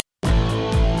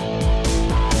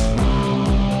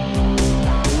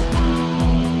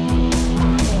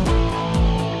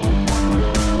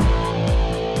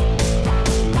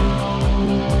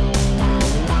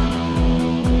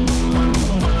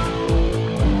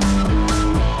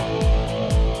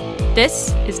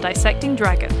This is Dissecting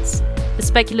Dragons, the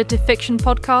speculative fiction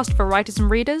podcast for writers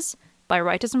and readers by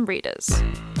writers and readers.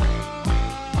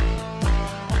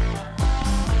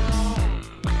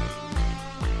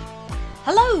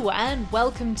 Hello and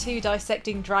welcome to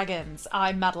Dissecting Dragons.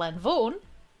 I'm Madeleine Vaughan.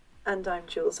 And I'm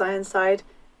Jules Ironside.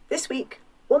 This week,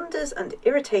 Wonders and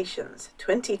Irritations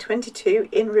 2022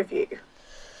 in review.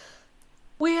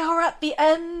 We are at the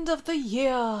end of the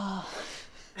year.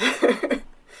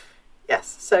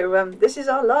 Yes, so this is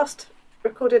our last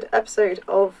recorded episode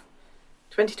of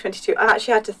 2022. I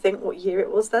actually had to think what year it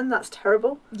was then. That's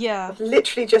terrible. Yeah. I've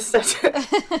literally just said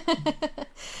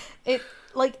it.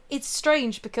 It's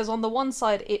strange because on the one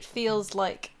side it feels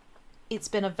like it's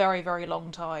been a very, very long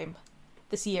time.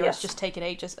 This year has just taken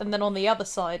ages. And then on the other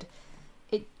side,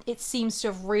 it seems to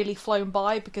have really flown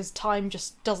by because time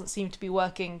just doesn't seem to be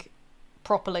working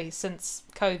properly since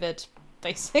COVID,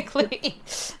 basically.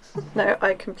 No,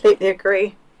 I completely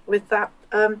agree with that.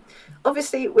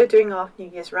 Obviously, we're doing our New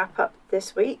Year's wrap-up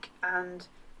this week, and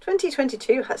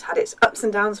 2022 has had its ups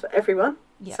and downs for everyone,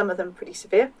 some of them pretty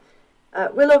severe.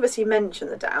 We'll obviously mention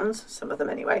the downs, some of them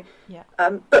anyway. Yeah.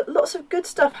 But lots of good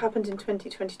stuff happened in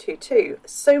 2022 too.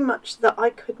 So much that I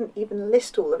couldn't even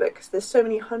list all of it because there's so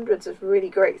many hundreds of really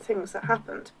great things that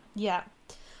happened. Yeah.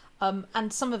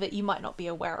 And some of it you might not be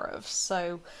aware of.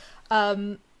 So,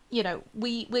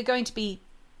 we're going to be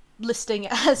listing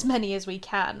as many as we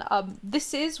can.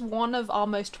 This is one of our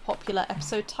most popular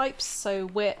episode types, so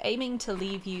we're aiming to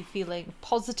leave you feeling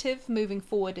positive moving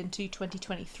forward into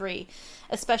 2023,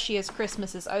 especially as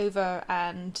Christmas is over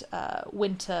and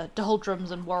winter doldrums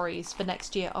and worries for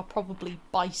next year are probably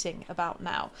biting about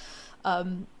now.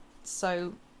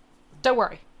 So don't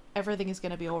worry, everything is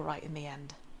going to be alright in the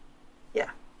end.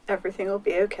 Yeah, everything will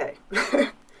be okay.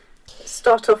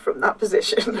 Start off from that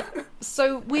position.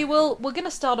 So we're going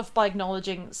to start off by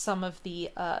acknowledging some of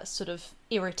the sort of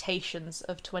irritations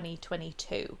of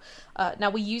 2022. Now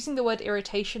we're using the word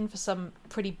irritation for some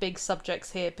pretty big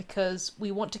subjects here because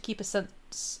we want to keep a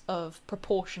sense of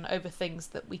proportion over things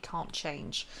that we can't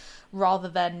change, rather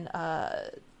than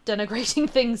denigrating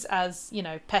things as,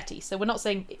 petty. So we're not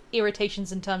saying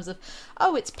irritations in terms of,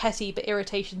 oh, it's petty, but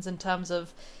irritations in terms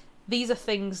of these are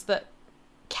things that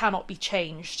cannot be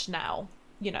changed now,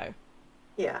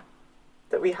 Yeah,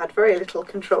 that we had very little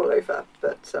control over,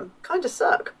 but kind of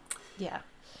suck. Yeah.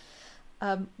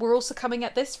 We're also coming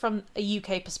at this from a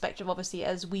UK perspective, obviously,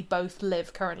 as we both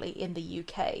live currently in the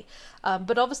UK.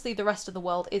 But obviously the rest of the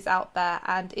world is out there,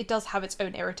 and it does have its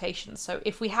own irritations. So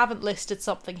if we haven't listed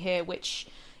something here which,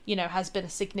 has been a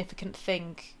significant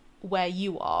thing where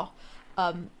you are,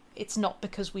 it's not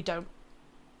because we don't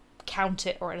count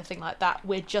it or anything like that.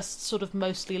 We're just sort of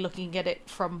mostly looking at it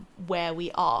from where we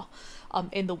are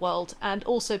in the world, and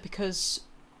also because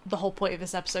the whole point of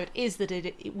this episode is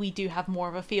that we do have more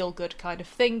of a feel-good kind of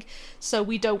thing, so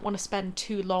we don't want to spend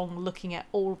too long looking at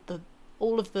all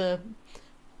of the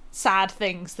sad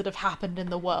things that have happened in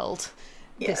the world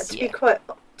this year.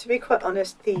 To be quite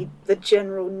honest, the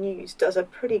general news does a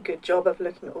pretty good job of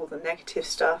looking at all the negative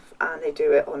stuff, and they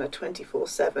do it on a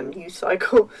 24/7 news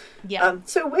cycle. Yeah.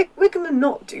 So we're going to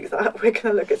not do that. We're going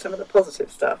to look at some of the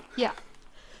positive stuff. Yeah.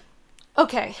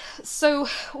 Okay, so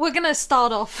we're going to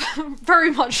start off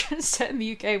very much set in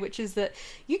the UK, which is that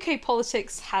UK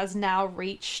politics has now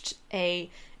reached a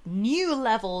new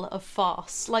level of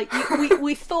farce. Like,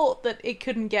 we thought that it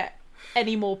couldn't get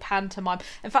any more pantomime.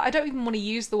 In fact, I don't even want to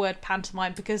use the word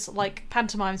pantomime because,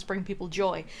 pantomimes bring people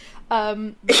joy.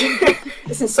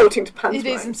 It's insulting to pantomimes. It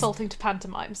is insulting to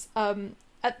pantomimes.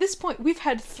 At this point, we've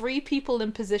had 3 people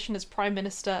in position as Prime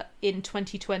Minister in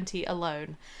 2020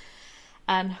 alone.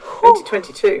 And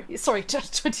 2022. Sorry,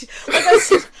 20.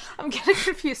 I'm getting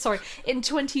confused. Sorry, in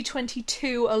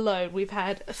 2022 alone, we've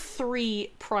had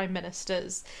 3 Prime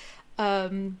Ministers.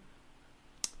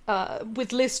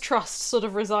 With Liz Truss sort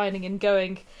of resigning and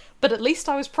going, but at least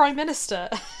I was Prime Minister.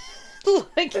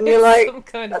 And you're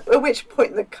like, at which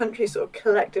point the country sort of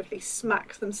collectively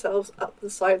smacks themselves up the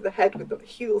side of the head with the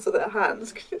heels of their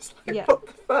hands. It's like, what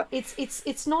the fuck?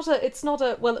 It's not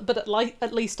a well, but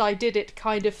at least I did it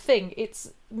kind of thing.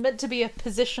 It's meant to be a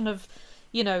position of,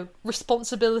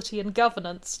 responsibility and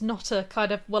governance, not a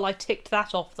kind of, well, I ticked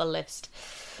that off the list.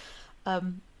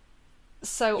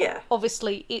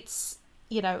 Obviously it's,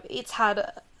 it's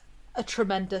had a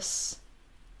tremendous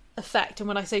effect. And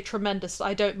when I say tremendous,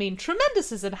 I don't mean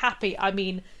tremendous as in happy, I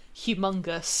mean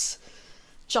humongous,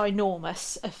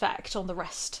 ginormous effect on the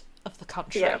rest of the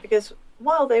country. Yeah, because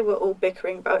while they were all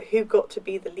bickering about who got to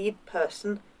be the lead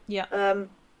person,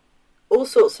 all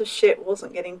sorts of shit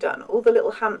wasn't getting done. All the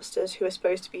little hamsters who are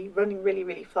supposed to be running really,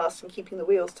 really fast and keeping the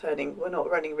wheels turning were not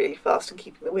running really fast and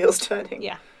keeping the wheels turning.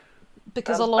 Yeah,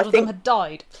 because a lot of them had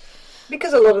died.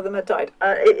 Because a lot of them had died.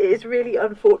 It is really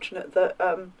unfortunate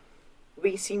that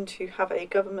we seem to have a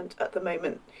government at the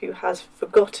moment who has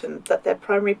forgotten that their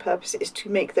primary purpose is to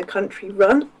make the country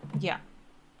run. Yeah.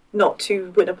 Not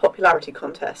to win a popularity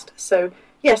contest. So,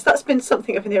 yes, that's been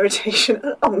something of an irritation,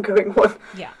 an ongoing one.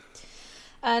 Yeah.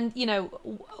 And, you know,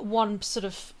 one sort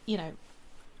of, you know,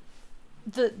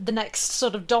 the next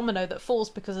sort of domino that falls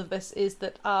because of this is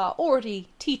that our already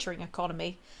teetering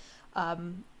economy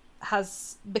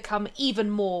has become even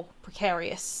more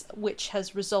precarious, which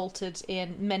has resulted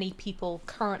in many people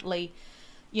currently,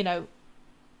 you know,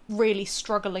 really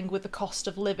struggling with the cost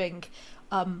of living,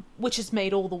 which is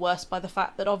made all the worse by the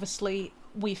fact that obviously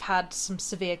we've had some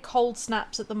severe cold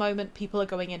snaps at the moment. People are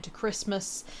going into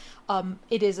Christmas.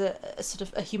 It is a sort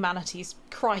of a humanities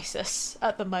crisis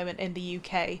at the moment in the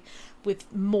UK,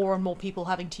 with more and more people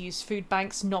having to use food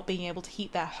banks, not being able to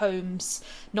heat their homes,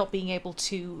 not being able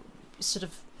to sort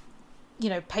of, you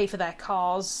know, pay for their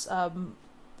cars,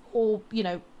 or, you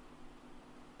know,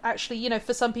 actually, you know,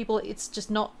 for some people it's just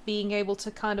not being able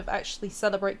to kind of actually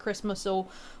celebrate Christmas or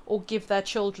give their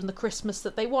children the Christmas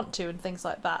that they want to and things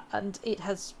like that. And it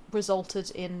has resulted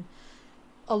in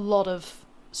a lot of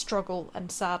struggle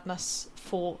and sadness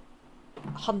for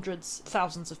hundreds,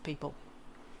 thousands of people.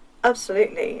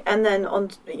 Absolutely. And then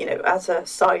on, you know, as a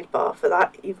sidebar for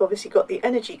that, you've obviously got the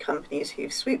energy companies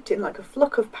who've swooped in like a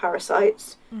flock of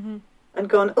parasites and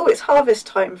gone, oh, it's harvest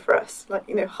time for us. Like,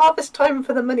 you know, harvest time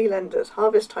for the money lenders,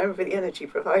 harvest time for the energy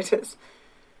providers.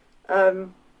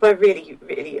 By really,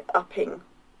 really upping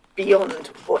beyond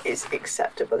what is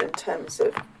acceptable in terms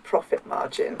of profit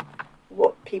margin,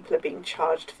 what people are being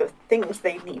charged for things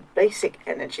they need, basic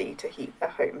energy to heat their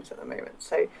homes at the moment.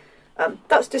 So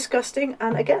that's disgusting,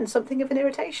 and again, something of an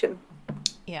irritation.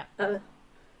 Yeah.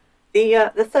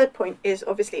 The third point is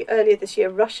obviously earlier this year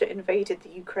Russia invaded the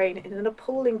Ukraine in an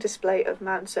appalling display of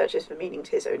man searches for meaning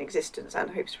to his own existence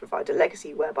and hopes to provide a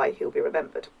legacy whereby he'll be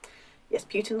remembered. Yes,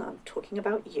 Putin, I'm talking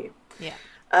about you. Yeah.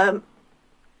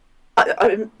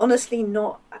 I'm honestly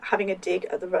not having a dig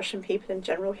at the Russian people in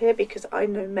general here, because I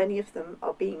know many of them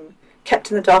are being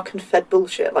kept in the dark and fed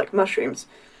bullshit like mushrooms,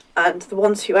 and the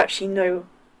ones who actually know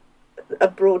a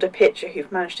broader picture,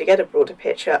 who've managed to get a broader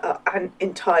picture, are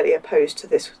entirely opposed to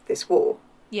this war.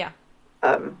 Yeah.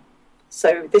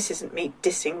 So this isn't me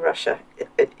dissing Russia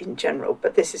in general,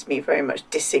 but this is me very much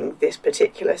dissing this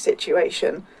particular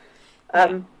situation.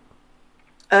 The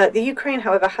Ukraine,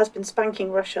 however, has been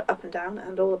spanking Russia up and down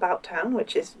and all about town,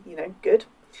 which is, you know, good.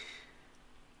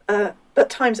 But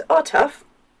times are tough.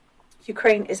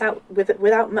 Ukraine is out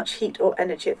without much heat or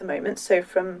energy at the moment, so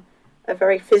from a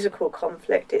very physical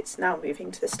conflict, it's now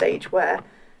moving to the stage where,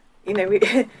 you know,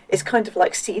 it's kind of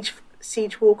like siege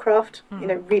warcraft, you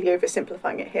know, really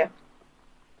oversimplifying it here,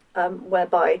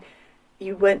 whereby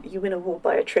you win a war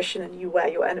by attrition and you wear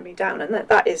your enemy down, and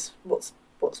that is what's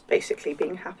basically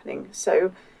been happening.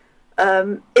 So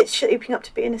it's shaping up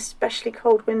to be an especially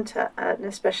cold winter, and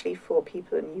especially for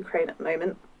people in Ukraine at the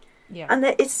moment. Yeah. And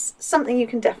there is something you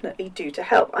can definitely do to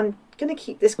help. I'm going to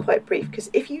keep this quite brief,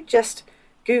 because if you just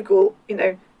Google, you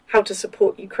know, how to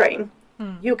support Ukraine,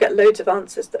 you'll get loads of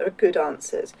answers that are good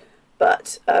answers.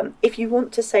 But if you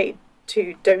want to say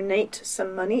to donate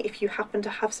some money, if you happen to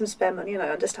have some spare money, and I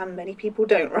understand many people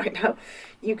don't right now,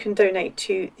 you can donate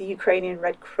to the Ukrainian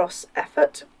Red Cross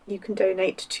effort. You can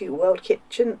donate to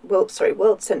World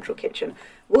Central Kitchen.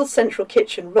 World Central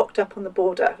Kitchen rocked up on the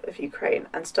border of Ukraine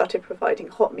and started providing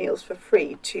hot meals for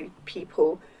free to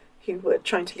people who were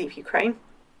trying to leave Ukraine,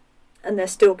 and they're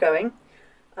still going.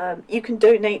 You can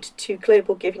donate to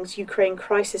Global Giving's Ukraine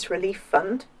Crisis Relief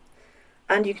Fund,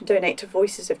 and you can donate to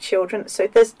Voices of Children. So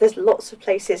there's lots of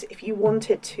places. If you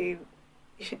wanted to,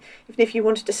 even if you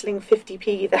wanted to sling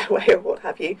 50p their way or what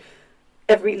have you,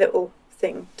 every little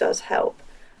thing does help.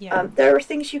 Yeah. There are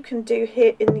things you can do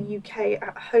here in the UK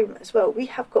at home as well. We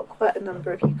have got quite a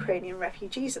number of Ukrainian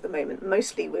refugees at the moment,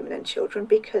 mostly women and children,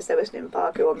 because there was an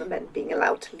embargo on the men being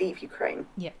allowed to leave Ukraine.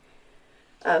 Yeah.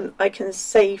 I can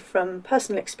say from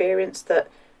personal experience that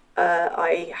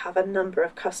I have a number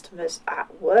of customers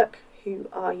at work who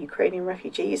are Ukrainian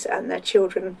refugees, and their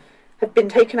children have been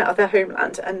taken out of their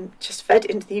homeland and just fed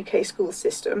into the UK school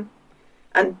system.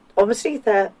 And obviously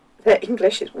their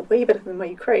English is way better than my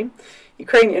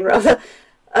Ukrainian rather.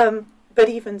 But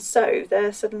even so,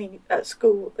 they're suddenly at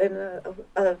school in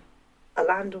a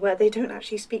land where they don't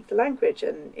actually speak the language,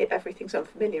 and everything's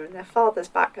unfamiliar, and their father's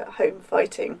back at home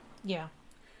fighting. Yeah.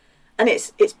 And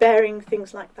it's bearing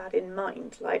things like that in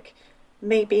mind. Like,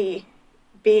 maybe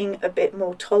being a bit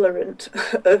more tolerant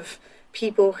of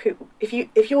people who, if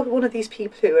you're one of these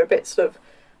people who are a bit sort of,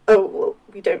 oh, well,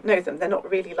 we don't know them, they're not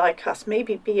really like us,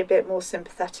 maybe be a bit more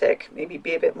sympathetic, maybe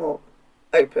be a bit more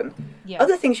open. Yeah.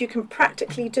 Other things you can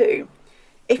practically do,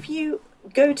 if you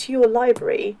go to your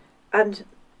library and,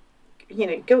 you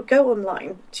know, go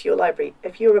online to your library.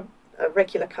 If you're a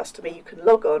regular customer, you can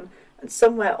log on, and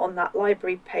somewhere on that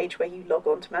library page where you log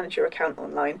on to manage your account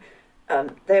online,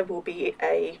 there will be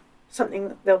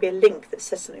there'll be a link that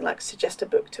says something like suggest a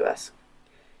book to us.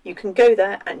 You can go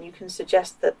there and you can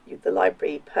suggest that the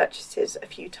library purchases a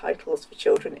few titles for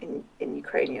children in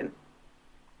Ukrainian.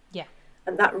 Yeah.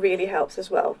 And that really helps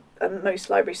as well. And most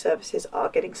library services are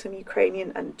getting some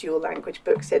Ukrainian and dual language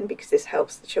books in, because this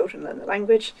helps the children learn the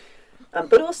language.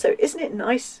 But also, isn't it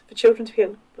nice for children to be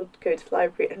able to go to the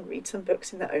library and read some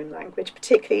books in their own language,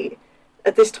 particularly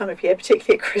at this time of year,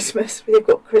 particularly at Christmas, where they've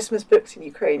got Christmas books in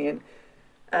Ukrainian.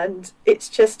 And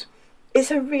it's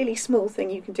a really small thing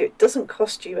you can do. It doesn't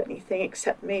cost you anything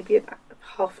except maybe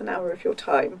half an hour of your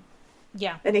time.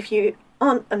 Yeah. And if you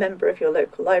aren't a member of your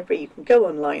local library, you can go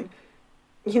online,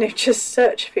 you know, just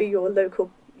search for your local,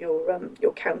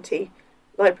 your county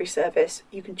library service.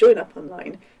 You can join up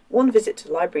online. One visit to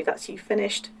the library, that's you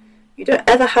finished. You don't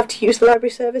ever have to use the library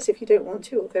service if you don't want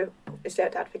to, although obviously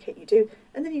I'd advocate you do.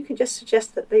 And then you can just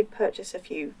suggest that they purchase a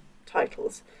few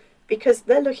titles, because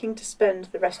they're looking to spend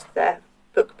the rest of their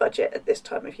book budget at this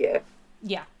time of year.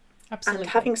 Yeah, absolutely.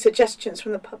 And having suggestions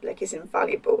from the public is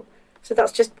invaluable. So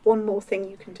that's just one more thing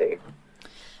you can do.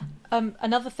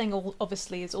 Another thing,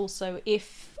 obviously, is also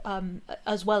if,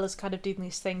 as well as kind of doing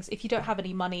these things, if you don't have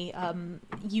any money,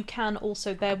 you can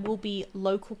also, there will be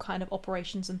local kind of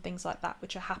operations and things like that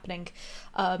which are happening,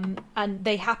 and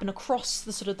they happen across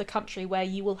the sort of the country, where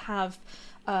you will have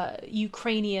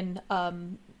Ukrainian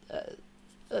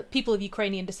people of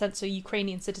Ukrainian descent, so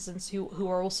Ukrainian citizens who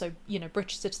are also, you know,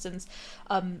 British citizens,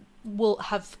 will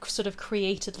have sort of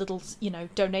created little, you know,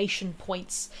 donation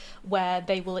points where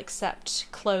they will accept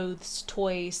clothes,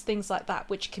 toys, things like that,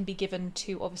 which can be given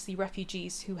to obviously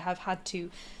refugees who have had to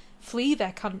flee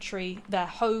their country, their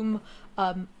home,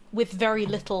 with very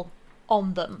little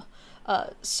on them.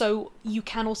 So you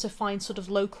can also find sort of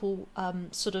local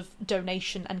sort of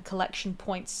donation and collection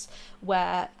points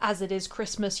where, as it is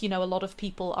Christmas, you know, a lot of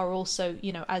people are also,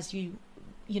 you know, as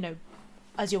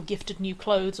you're gifted new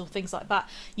clothes or things like that,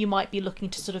 you might be looking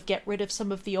to sort of get rid of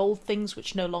some of the old things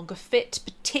which no longer fit,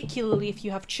 particularly if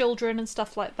you have children and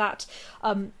stuff like that.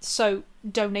 So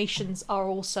donations are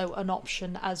also an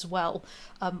option as well,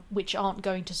 which aren't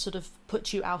going to sort of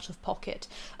put you out of pocket.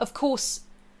 Of course,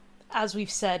 as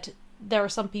we've said, there are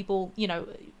some people, you know,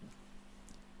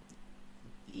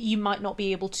 you might not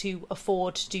be able to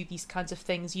afford to do these kinds of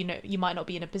things. You know, you might not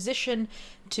be in a position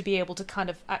to be able to kind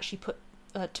of actually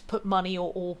put money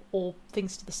or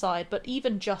things to the side. But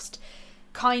even just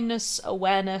kindness,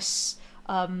 awareness,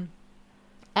 and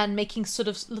making sort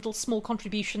of little small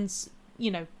contributions,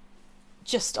 you know,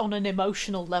 just on an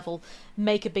emotional level,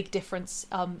 make a big difference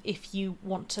if you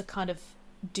want to kind of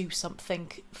do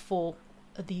something for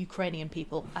the Ukrainian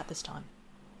people at this time.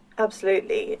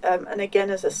 Absolutely. And again,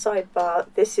 as a sidebar,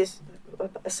 this is,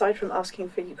 aside from asking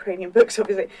for Ukrainian books,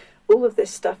 obviously, all of this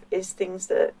stuff is things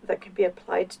that can be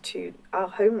applied to our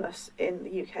homeless in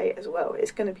the UK as well.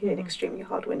 It's going to be an extremely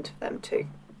hard winter for them too.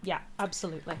 Yeah,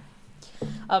 absolutely.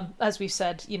 As we've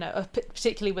said, you know,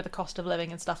 particularly with the cost of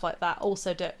living and stuff like that,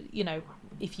 also, you know,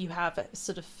 if you have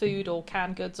sort of food or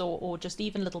canned goods or just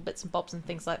even little bits and bobs and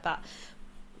things like that,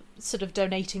 sort of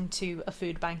donating to a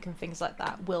food bank and things like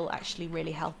that will actually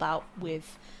really help out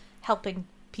with helping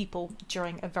people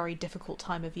during a very difficult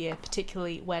time of year,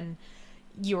 particularly when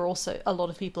you're also, a lot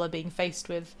of people are being faced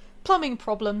with plumbing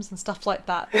problems and stuff like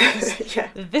that. Yeah.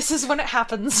 This is when it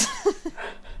happens.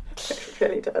 It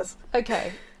really does.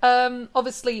 Okay.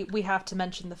 Obviously, we have to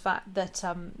mention the fact that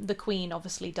the Queen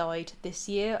obviously died this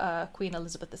year, Queen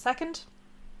Elizabeth II.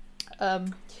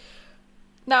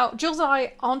 Now, Jules and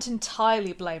I aren't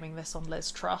entirely blaming this on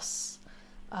Liz Truss,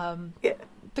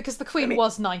 because the Queen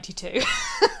was 92.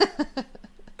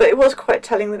 But it was quite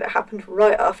telling that it happened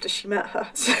right after she met her.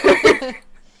 So.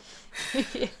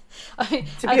 Yeah. I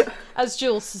mean, as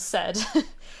Jules has said,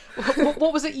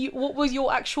 what was it? What were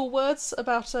your actual words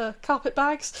about carpet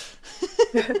bags?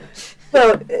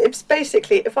 Well, it's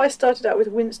basically, if I started out with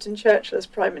Winston Churchill as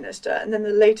Prime Minister and then the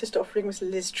latest offering was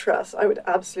Liz Truss, I would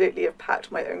absolutely have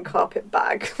packed my own carpet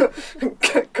bag and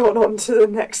gone on to the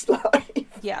next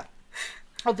life. Yeah.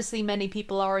 Obviously, many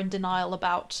people are in denial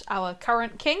about our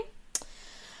current king.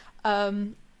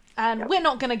 And we're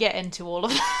not going to get into all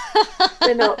of that.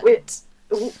 We're not.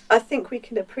 I think we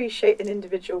can appreciate an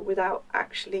individual without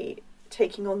actually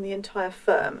taking on the entire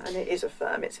firm, and it is a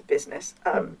firm, it's a business,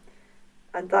 and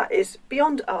that is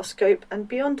beyond our scope and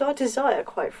beyond our desire,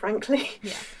 quite frankly.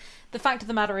 Yeah. The fact of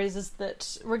the matter is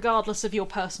that regardless of your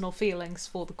personal feelings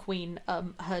for the Queen,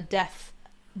 her death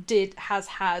has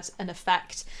had an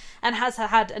effect, and has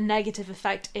had a negative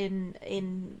effect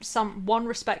in some one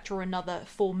respect or another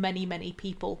for many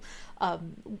people,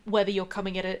 whether you're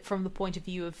coming at it from the point of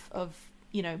view of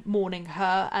mourning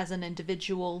her as an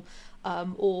individual,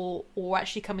 or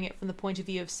actually coming at it from the point of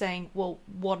view of saying, well,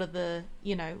 what are the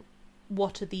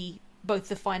both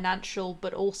the financial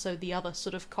but also the other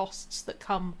sort of costs that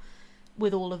come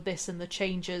with all of this and the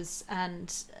changes,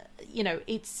 and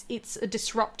it's a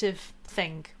disruptive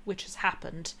thing which has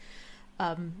happened,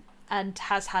 and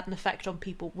has had an effect on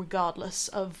people regardless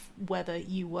of whether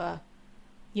you were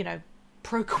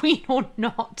pro Queen or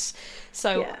not.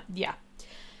 So yeah.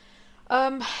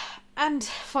 And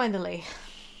finally,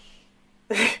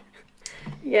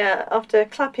 after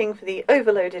clapping for the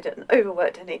overloaded and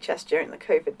overworked NHS during the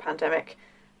COVID pandemic,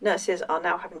 nurses are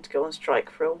now having to go on strike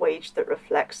for a wage that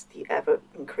reflects the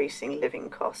ever-increasing living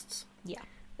costs. Yeah.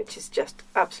 Which is just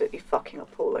absolutely fucking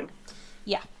appalling.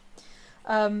 Yeah.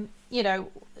 And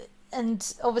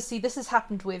obviously this has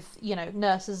happened with,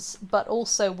 nurses, but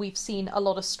also we've seen a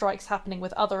lot of strikes happening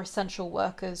with other essential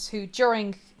workers who,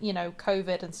 during,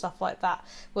 COVID and stuff like that,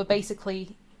 were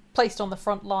basically placed on the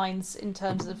front lines in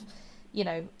terms of,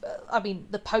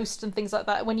 the post and things like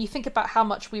that. When you think about how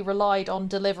much we relied on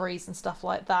deliveries and stuff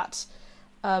like that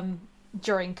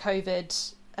during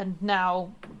COVID, and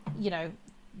now,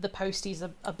 the posties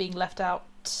are being left out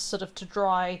sort of to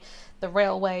dry, the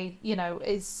railway,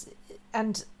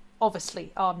 and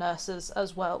obviously our nurses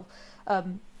as well.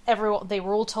 They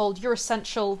were all told, you're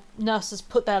essential. Nurses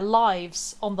put their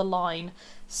lives on the line.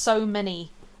 So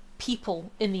many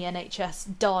people in the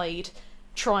NHS died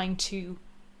trying to,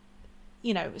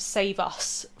 save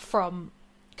us from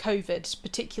COVID,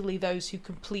 particularly those who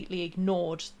completely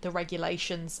ignored the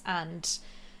regulations and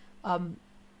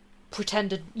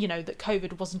pretended, that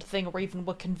COVID wasn't a thing, or even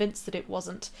were convinced that it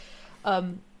wasn't.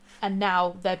 And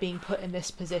now they're being put in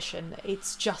this position.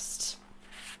 It's just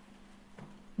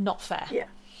not fair. Yeah.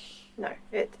 No,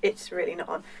 it's really not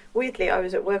on. Weirdly, I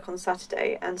was at work on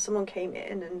Saturday and someone came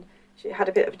in and she had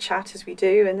a bit of a chat, as we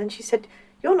do, and then she said,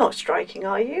 "You're not striking,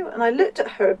 are you?" And I looked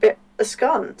at her a bit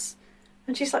askance.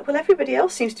 And she's like, "Well, everybody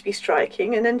else seems to be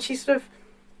striking." And then she sort of,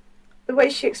 the way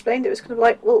she explained it was kind of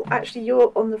like, "Well, actually,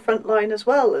 you're on the front line as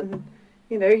well, and,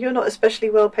 you're not especially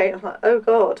well paid." I'm like, oh,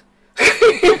 God.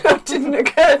 That didn't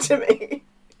occur to me.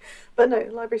 But no,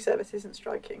 the library service isn't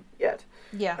striking yet.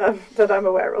 Yeah. That I'm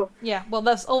aware of. Yeah, well,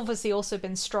 there's obviously also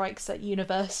been strikes at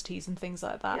universities and things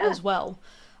like that as well,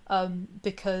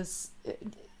 because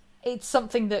it's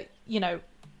something that,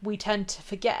 we tend to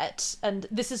forget. And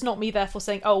this is not me therefore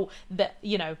saying,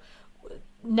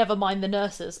 never mind the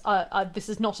nurses. This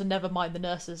is not a never mind the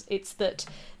nurses. It's that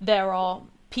there are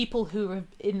people who are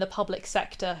in the public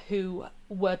sector who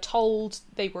were told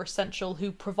they were essential,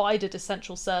 who provided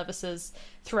essential services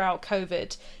throughout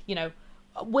COVID,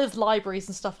 with libraries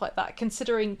and stuff like that,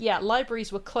 considering,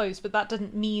 libraries were closed, but that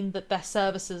didn't mean that their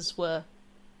services were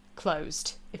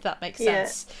closed, if that makes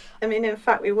sense. I mean, in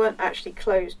fact, we weren't actually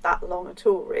closed that long at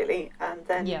all, really. And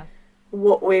then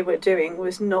what we were doing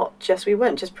was we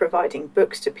weren't just providing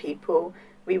books to people.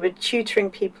 We were tutoring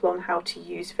people on how to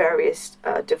use various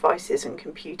devices and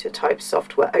computer-type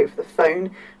software over the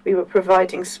phone. We were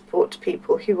providing support to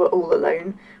people who were all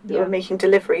alone. We were making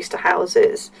deliveries to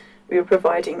houses. We were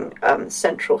providing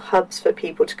central hubs for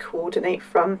people to coordinate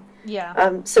from.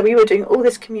 So we were doing all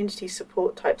this community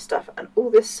support type stuff and all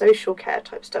this social care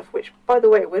type stuff, which, by the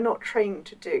way, we're not trained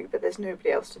to do, but there's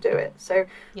nobody else to do it. So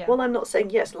while I'm not saying,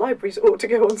 yes, libraries ought to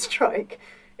go on strike,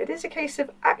 it is a case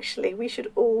of, actually, we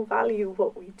should all value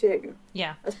what we do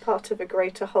as part of a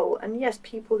greater whole. And yes,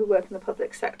 people who work in the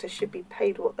public sector should be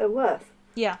paid what they're worth.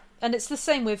 Yeah, and it's the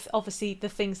same with, obviously, the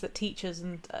things that teachers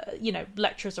and,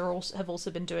 lecturers have also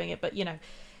been doing it. But,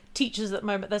 teachers at the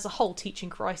moment, there's a whole teaching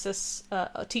crisis,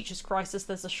 a teacher's crisis.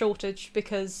 There's a shortage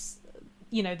because,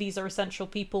 these are essential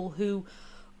people who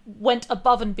went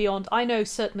above and beyond. I know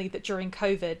certainly that during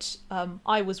COVID,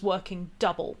 I was working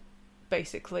double,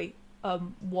 basically,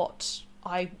 what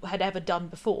I had ever done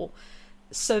before,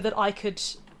 so that I could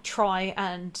try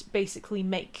and basically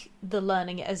make the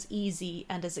learning as easy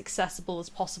and as accessible as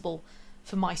possible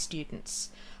for my students.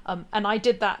 And I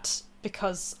did that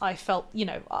because I felt,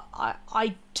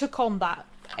 I took on that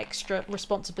extra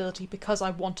responsibility because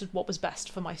I wanted what was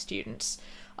best for my students,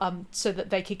 so that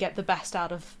they could get the best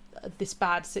out of this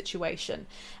bad situation.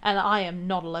 And I am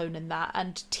not alone in that.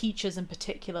 And teachers in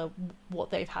particular,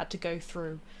 what they've had to go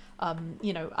through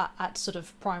at sort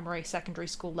of primary, secondary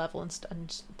school level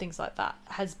and things like that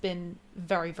has been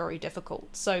very, very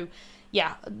difficult. So,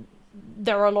 yeah,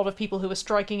 there are a lot of people who are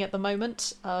striking at the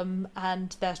moment,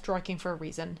 and they're striking for a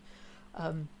reason.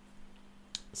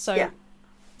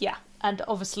 Yeah, and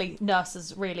obviously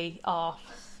nurses really are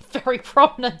very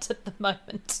prominent at the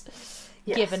moment,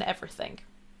 given everything.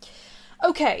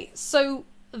 Okay, so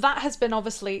that has been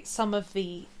obviously some of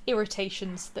the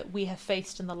irritations that we have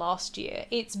faced in the last year.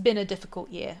 It's been a difficult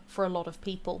year for a lot of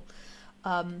people.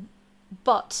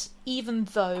 But even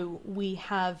though we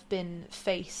have been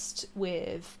faced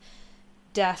with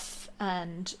death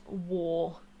and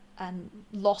war and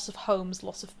loss of homes,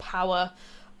 loss of power,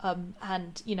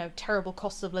 and, terrible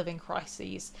cost of living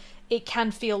crises, it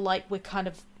can feel like we're kind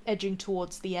of edging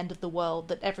towards the end of the world,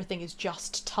 that everything is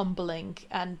just tumbling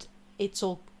and it's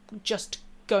all just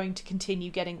going to continue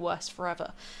getting worse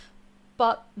forever.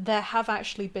 But there have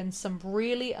actually been some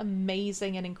really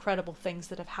amazing and incredible things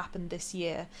that have happened this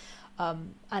year.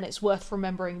 And it's worth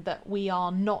remembering that we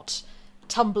are not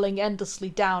tumbling endlessly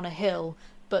down a hill,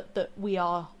 but that we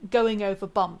are going over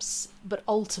bumps, but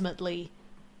ultimately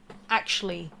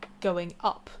actually going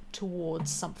up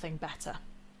towards something better.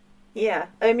 Yeah,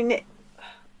 I mean,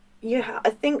 I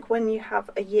think when you have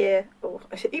a year, or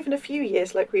even a few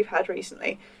years like we've had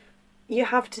recently, you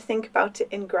have to think about it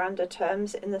in grander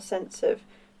terms, in the sense of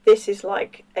this is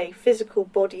like a physical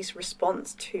body's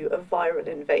response to a viral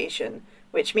invasion,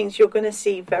 which means you're going to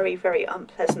see very, very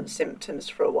unpleasant symptoms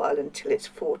for a while until it's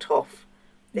fought off,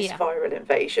 this viral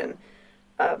invasion.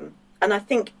 And I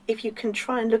think if you can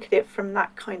try and look at it from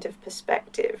that kind of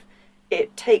perspective,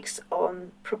 it takes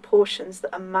on proportions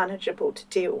that are manageable to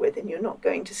deal with, and you're not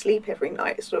going to sleep every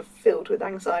night sort of filled with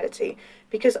anxiety,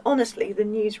 because honestly the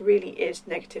news really is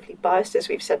negatively biased, as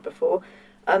we've said before.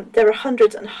 There are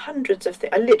hundreds and hundreds of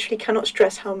things. I literally cannot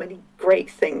stress how many great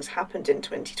things happened in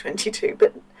 2022,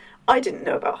 but I didn't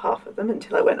know about half of them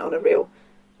until I went on a real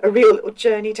little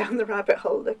journey down the rabbit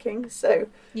hole looking. So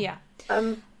yeah.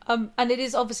 And it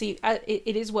is obviously,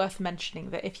 it is worth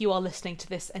mentioning that if you are listening to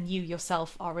this and you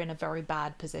yourself are in a very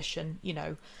bad position,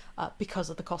 because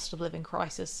of the cost of living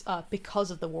crisis,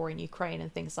 because of the war in Ukraine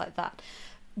and things like that,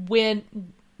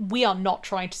 we are not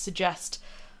trying to suggest,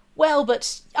 well,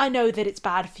 but I know that it's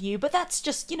bad for you, but that's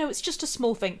just, it's just a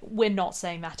small thing. We're not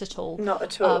saying that at all. Not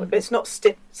at all. It's not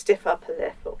stiff upper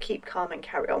lip or keep calm and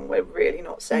carry on. We're really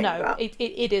not saying that. No,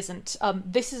 it isn't.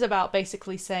 This is about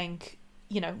basically saying,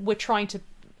 we're trying to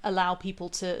allow people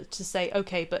to say,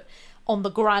 okay, but on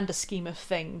the grander scheme of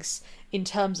things, in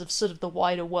terms of sort of the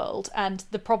wider world, and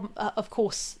the problem, of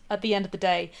course, at the end of the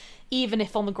day, even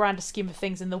if on the grander scheme of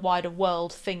things in the wider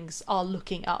world things are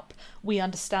looking up, we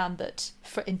understand that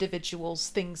for individuals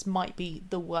things might be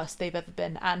the worst they've ever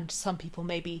been, and some people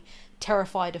may be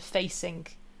terrified of facing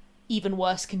even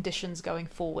worse conditions going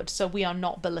forward. So we are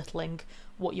not belittling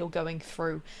what you're going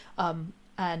through,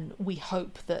 and we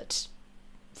hope that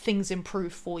things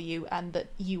improve for you and that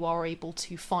you are able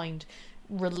to find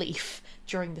relief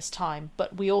during this time.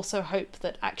 But we also hope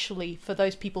that actually for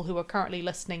those people who are currently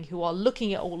listening, who are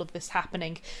looking at all of this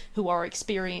happening, who are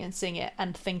experiencing it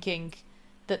and thinking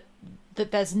that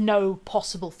there's no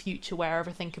possible future where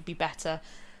everything could be better,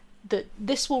 that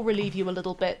this will relieve you a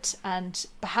little bit and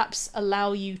perhaps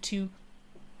allow you to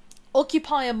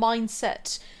occupy a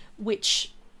mindset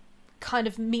which kind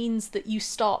of means that you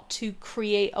start to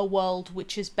create a world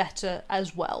which is better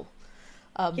as well.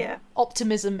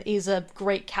 Optimism is a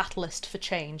great catalyst for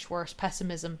change, whereas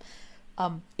pessimism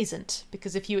isn't,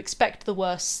 because if you expect the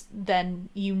worst, then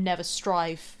you never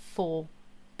strive for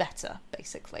better,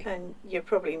 basically. And you're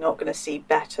probably not going to see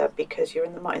better because you're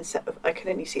in the mindset of I can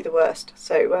only see the worst.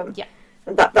 So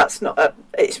and that's not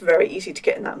it's very easy to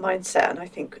get in that mindset, and I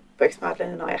think both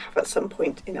Madeline and I have at some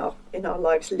point in our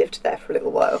lives lived there for a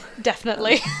little while.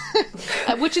 Definitely.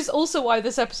 Which is also why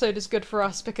this episode is good for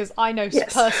us, because I know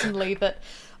personally that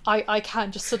I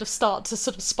can just sort of start to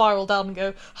sort of spiral down and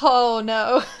go, oh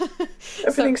no.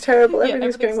 Everything's terrible,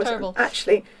 everything's going terrible.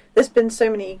 Actually, there's been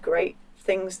so many great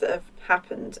things that have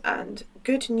happened, and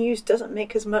good news doesn't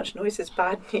make as much noise as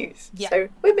bad news. So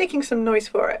we're making some noise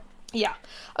for it. Yeah.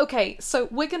 Okay, so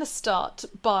I'm just going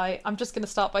to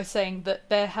start by saying that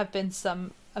there have been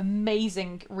some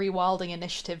amazing rewilding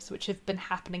initiatives which have been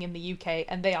happening in the UK,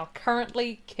 and they are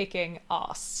currently kicking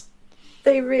ass.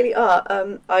 They really are.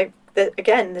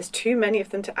 Again, there's too many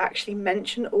of them to actually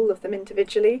mention all of them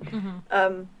individually.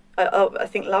 Mm-hmm. I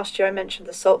think last year I mentioned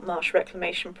the Salt Marsh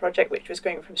Reclamation Project, which was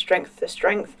going from strength to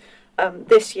strength.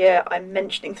 This year I'm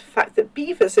mentioning the fact that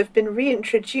beavers have been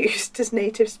reintroduced as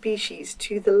native species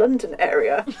to the London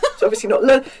area. So obviously not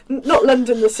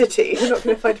London the city. You're not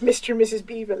going to find Mr. and Mrs.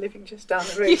 Beaver living just down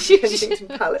the road from Kensington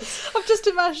Palace. I'm just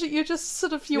imagining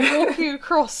you're walking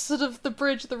across sort of the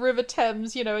bridge of the River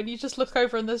Thames, and you just look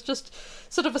over and there's just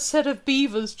sort of a set of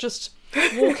beavers just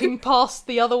walking past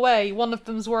the other way. One of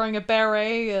them's wearing a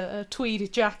beret, a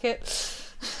tweed jacket.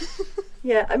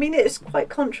 Yeah, I mean, it's quite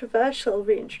controversial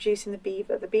reintroducing the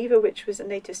beaver, which was a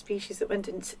native species that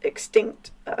went extinct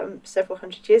several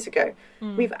hundred years ago.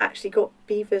 We've actually got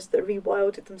beavers that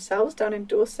rewilded themselves down in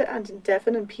Dorset and in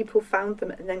Devon, and people found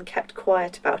them and then kept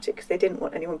quiet about it because they didn't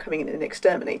want anyone coming in and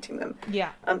exterminating them.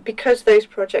 Yeah. Because those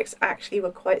projects actually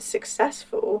were quite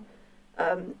successful,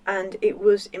 and it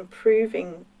was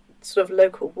improving sort of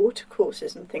local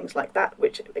watercourses and things like that,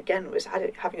 which again was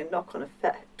having a knock-on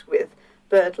effect with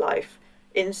bird life,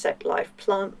 insect life,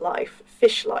 plant life,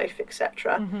 fish life,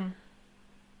 etc. Mm-hmm.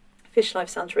 Fish life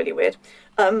sounds really weird.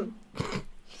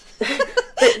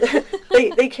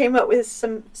 They came up with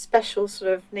some special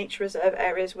sort of nature reserve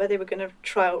areas where they were going to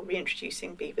trial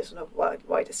reintroducing beavers on a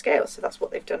wider scale. So that's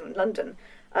what they've done in London.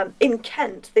 In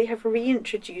Kent, they have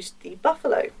reintroduced the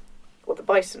buffalo, or the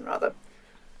bison rather,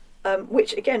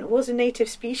 which again was a native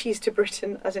species to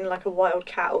Britain, as in like a wild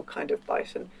cow kind of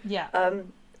bison. Yeah.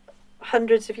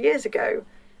 Hundreds of years ago,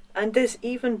 and there's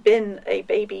even been a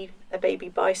baby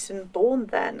bison born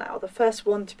there now, the first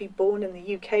one to be born in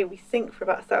the UK, we think, for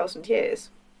about 1,000 years.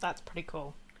 That's pretty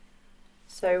cool.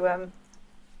 So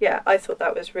yeah, I thought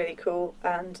that was really cool.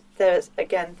 And there's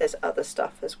other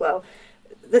stuff as well.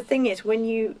 The thing is,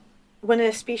 when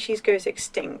a species goes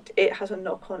extinct, it has a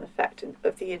knock-on effect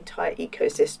of the entire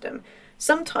ecosystem.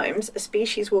 Sometimes a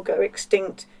species will go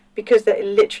extinct because there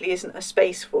literally isn't a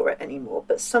space for it anymore.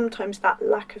 But sometimes that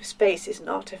lack of space is an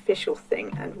artificial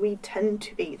thing, and we tend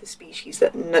to be the species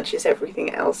that nudges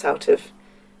everything else out of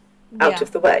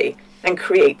the way and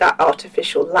create that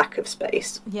artificial lack of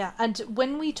space. Yeah, and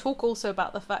when we talk also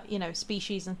about the fact,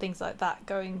 species and things like that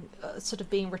going, sort of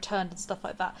being returned and stuff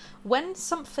like that, when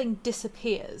something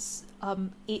disappears,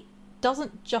 it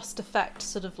doesn't just affect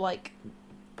sort of like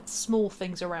small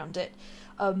things around it.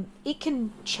 It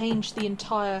can change the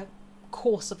entire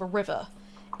course of a river.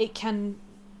 It can,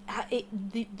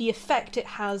 the effect it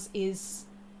has is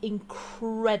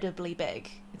incredibly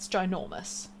big. It's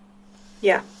ginormous.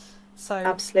 Yeah. So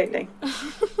absolutely.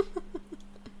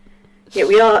 Yeah,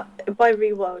 we are, by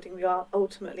rewilding, we are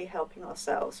ultimately helping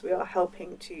ourselves. We are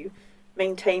helping to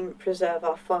maintain, preserve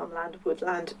our farmland,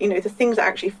 woodland, the things that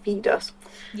actually feed us.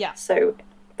 Yeah. So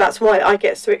that's why I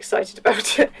get so excited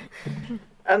about it.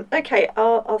 Okay,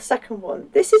 our second one.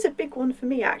 This is a big one for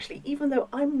me, actually, even though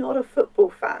I'm not a football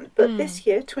fan. But this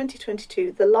year,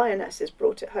 2022, the Lionesses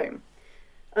brought it home.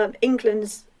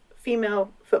 England's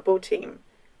female football team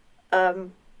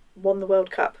won the World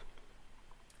Cup.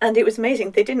 And it was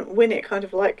amazing. They didn't win it kind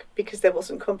of like because there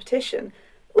wasn't competition.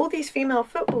 All these female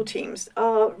football teams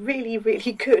are really,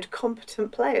 really good,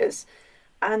 competent players.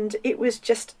 And it was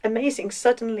just amazing.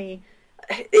 Suddenly,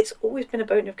 it's always been a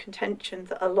bone of contention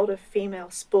that a lot of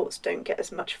female sports don't get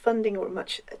as much funding or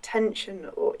much attention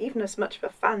or even as much of a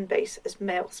fan base as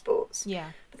male sports.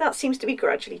 Yeah. But that seems to be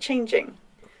gradually changing.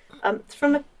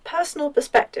 From a personal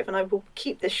perspective, and I will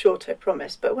keep this short, I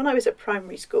promise, but when I was at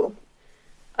primary school,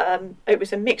 it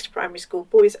was a mixed primary school,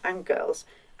 boys and girls,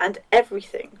 and every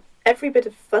bit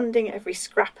of funding, every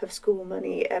scrap of school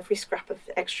money, every scrap of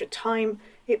extra time,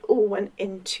 it all went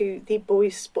into the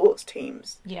boys' sports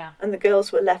teams. Yeah. And the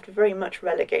girls were left very much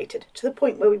relegated, to the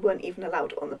point where we weren't even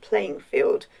allowed on the playing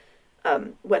field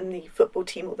when the football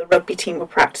team or the rugby team were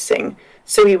practicing.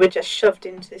 So we were just shoved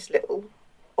into this little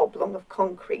oblong of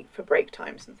concrete for break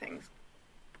times and things,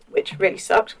 which really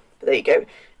sucked. But there you go,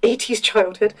 80s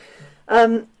childhood.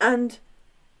 And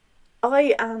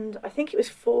I think it was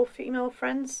 4 female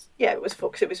friends. Yeah, it was 4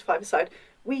 because it was 5 aside.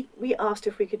 We asked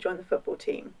if we could join the football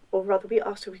team, or rather we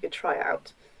asked if we could try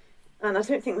out. And I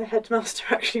don't think the headmaster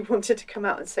actually wanted to come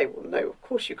out and say, well, no, of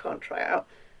course you can't try out.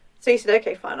 So he said,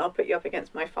 okay, fine, I'll put you up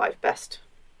against my 5 best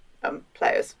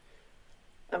players.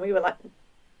 And we were like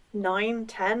 9,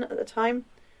 10 at the time.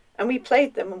 And we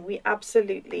played them and we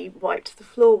absolutely wiped the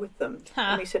floor with them.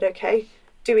 And we said, okay,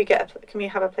 can we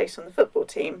have a place on the football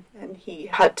team? And he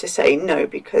had to say no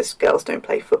because girls don't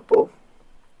play football.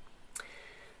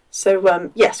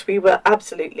 So yes, we were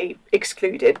absolutely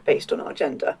excluded based on our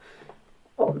gender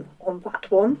on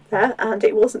that one there. And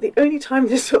it wasn't the only time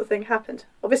this sort of thing happened.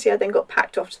 Obviously, I then got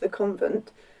packed off to the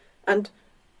convent, and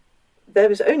there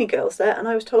was only girls there, and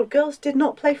I was told girls did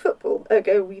not play football.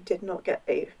 Ergo, we did not get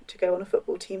to go on a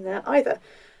football team there either.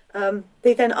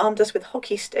 They then armed us with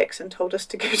hockey sticks and told us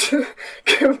to go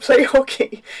and play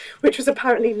hockey, which was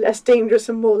apparently less dangerous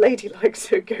and more ladylike.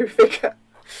 So go figure.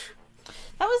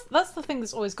 That's the thing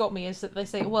that's always got me, is that they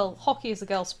say, well, hockey is a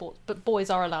girls' sport, but boys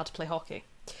are allowed to play hockey.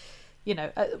 You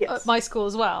know, at my school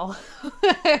as well,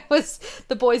 it was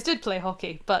the boys did play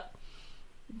hockey, but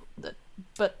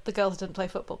the girls didn't play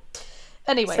football.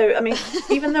 Anyway, so I mean,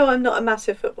 even though I'm not a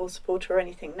massive football supporter or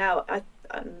anything now,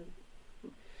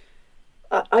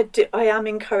 I am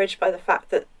encouraged by the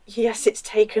fact that, yes, it's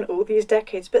taken all these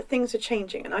decades, but things are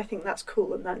changing, and I think that's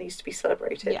cool, and that needs to be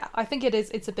celebrated. Yeah, I think it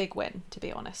is. It's a big win, to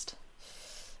be honest,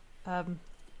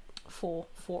 for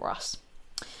us.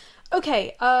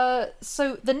 Okay,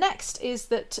 so the next is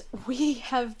that we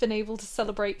have been able to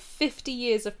celebrate 50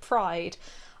 years of Pride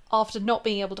after not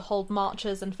being able to hold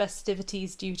marches and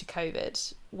festivities due to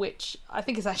COVID, which I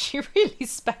think is actually really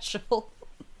special.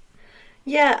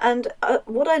 Yeah, and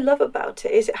what I love about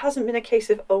it is it hasn't been a case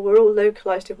of, oh, we're all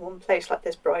localised in one place, like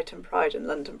there's Brighton Pride and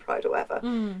London Pride or whatever.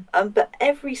 But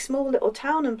every small little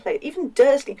town and place, even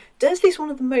Dursley's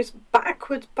one of the most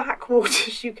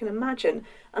backwaters you can imagine.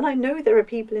 And I know there are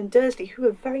people in Dursley who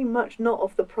are very much not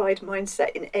of the Pride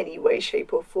mindset in any way,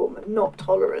 shape or form, and not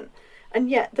tolerant. And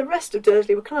yet the rest of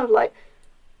Dursley were kind of like,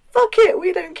 fuck it,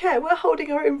 we don't care, we're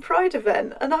holding our own Pride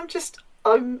event. And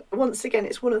I'm once again,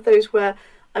 it's one of those where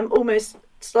I'm almost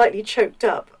slightly choked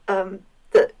up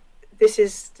that this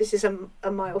is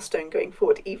a milestone going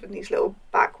forward. Even these little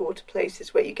backwater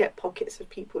places where you get pockets of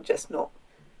people just not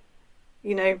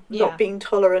being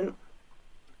tolerant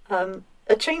are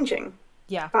changing.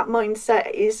 Yeah, that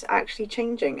mindset is actually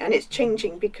changing, and it's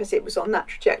changing because it was on that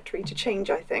trajectory to change,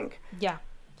 I think. Yeah.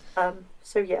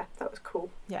 So yeah, that was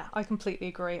cool. Yeah, I completely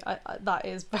agree. I that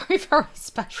is very, very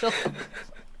special.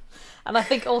 And I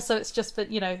think also it's just that,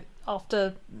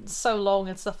 after so long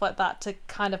and stuff like that, to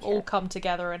kind of all come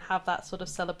together and have that sort of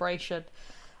celebration,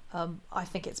 I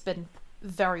think it's been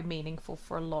very meaningful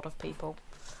for a lot of people.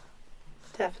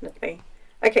 Definitely.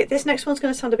 Okay, this next one's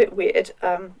going to sound a bit weird,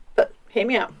 but hear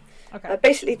me out. Okay.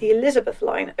 Basically, the Elizabeth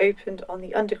line opened on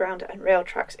the underground and rail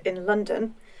tracks in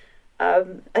London.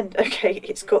 And okay,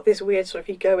 it's got this weird sort of,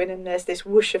 you go in and there's this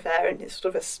whoosh of air and it's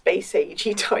sort of a space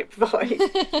agey type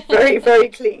vibe. Very, very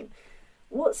clean.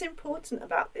 What's important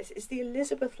about this is the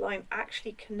Elizabeth line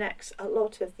actually connects a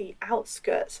lot of the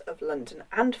outskirts of London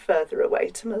and further away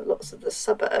to lots of the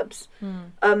suburbs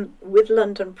with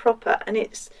London proper, and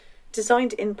it's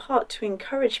designed in part to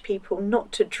encourage people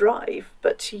not to drive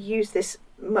but to use this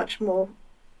much more,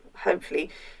 hopefully,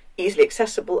 easily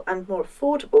accessible and more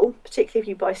affordable, particularly if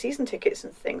you buy season tickets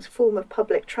and things, form of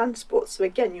public transport. So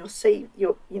again, you're saving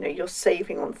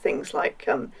on things like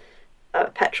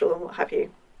petrol and what have you.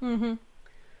 Mm-hmm.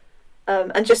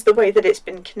 And just the way that it's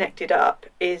been connected up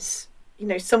is,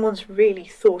 someone's really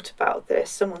thought about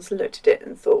this. Someone's looked at it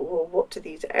and thought, well, what do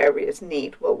these areas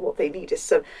need? Well, what they need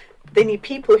is they need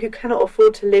people who cannot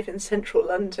afford to live in central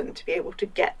London to be able to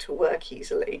get to work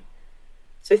easily.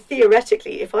 So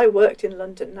theoretically, if I worked in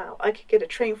London now, I could get a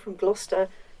train from Gloucester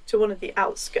to one of the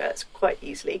outskirts quite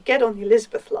easily, get on the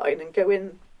Elizabeth line and go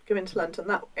into London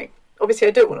that way. Obviously,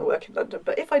 I don't want to work in London,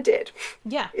 but if I did,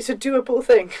 it's a doable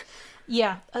thing.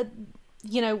 Yeah,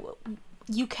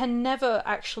 you can never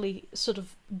actually sort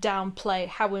of downplay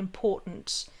how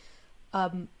important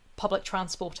public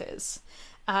transport is.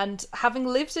 And having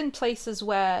lived in places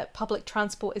where public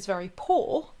transport is very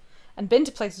poor, and been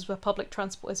to places where public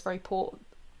transport is very poor,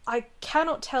 I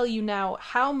cannot tell you now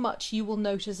how much you will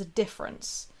notice a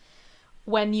difference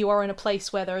when you are in a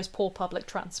place where there is poor public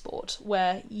transport,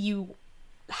 where you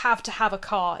have to have a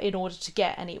car in order to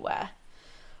get anywhere.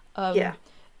 For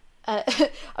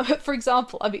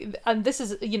example, I mean, and this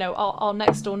is, our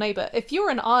next door neighbour. If you're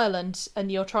in Ireland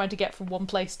and you're trying to get from one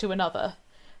place to another,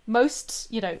 most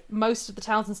of the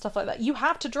towns and stuff like that, you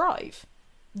have to drive.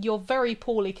 You're very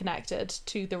poorly connected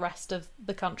to the rest of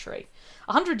the country.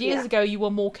 100 years ago,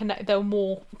 there were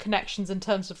more connections in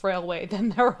terms of railway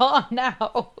than there are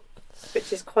now.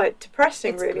 Which is quite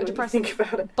depressing, when you think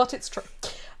about it. But it's true.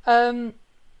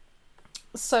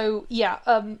 So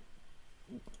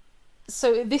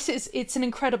it's an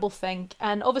incredible thing,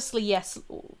 and obviously, yes,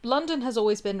 London has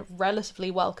always been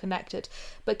relatively well connected,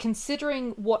 but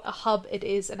considering what a hub it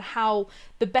is and how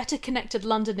the better connected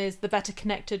London is, the better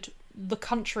connected the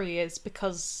country is,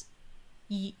 because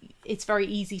it's very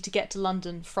easy to get to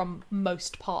London from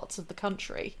most parts of the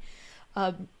country.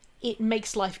 It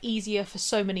makes life easier for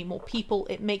so many more people.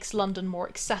 It makes London more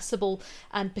accessible,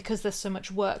 and because there's so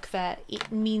much work there,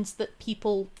 it means that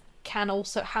people can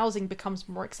also, housing becomes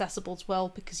more accessible as well,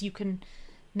 because you can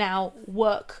now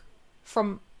work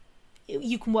from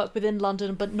you can work within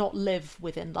London but not live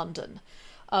within London.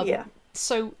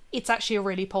 So it's actually a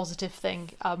really positive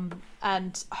thing,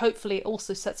 and hopefully it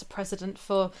also sets a precedent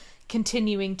for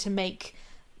continuing to make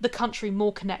the country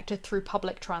more connected through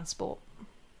public transport.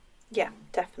 Yeah,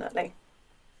 definitely.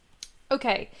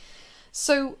 Okay,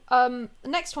 so the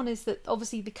next one is that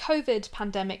obviously the COVID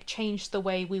pandemic changed the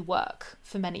way we work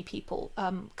for many people.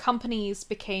 Companies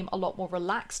became a lot more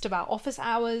relaxed about office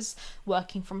hours,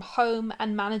 working from home,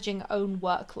 and managing own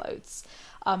workloads.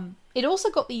 It also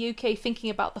got the UK thinking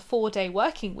about the 4-day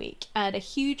working week, and a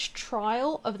huge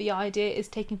trial of the idea is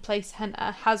taking place and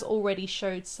has already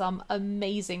showed some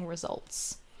amazing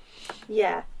results.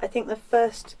 Yeah, I think the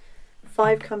first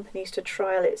 5 companies to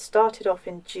trial it started off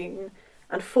in June,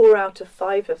 and 4 out of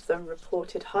 5 of them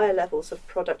reported higher levels of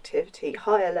productivity,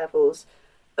 higher levels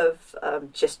of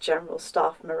just general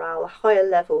staff morale, higher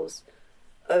levels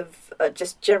of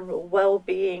just general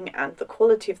well-being and the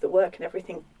quality of the work and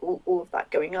everything, all of that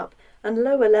going up, and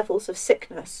lower levels of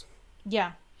sickness.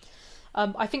 Yeah.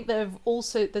 I think there's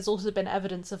also been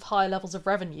evidence of high levels of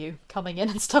revenue coming in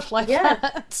and stuff like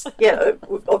that. Yeah,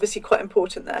 obviously quite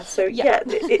important there. So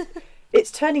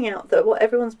it's turning out that what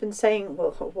everyone's been saying,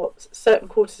 well, what certain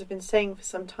quarters have been saying for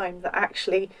some time, that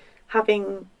actually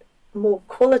having more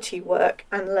quality work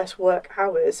and less work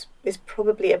hours is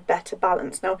probably a better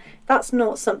balance. Now, that's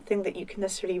not something that you can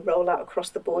necessarily roll out across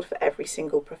the board for every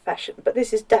single profession, but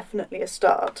this is definitely a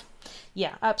start.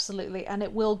 Yeah, absolutely. And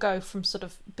it will go from sort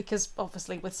of, because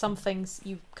obviously with some things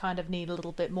you kind of need a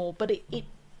little bit more, but it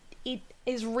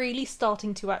is really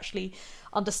starting to actually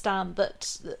understand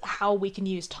that how we can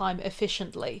use time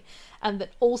efficiently, and that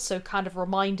also kind of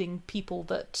reminding people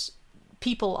that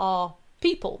people are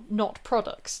people, not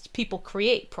products. People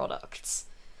create products.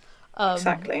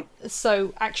 Exactly.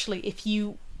 So actually, if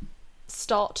you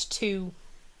start to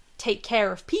take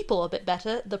care of people a bit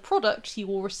better, the product you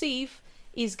will receive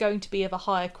is going to be of a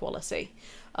higher quality.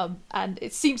 And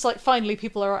it seems like finally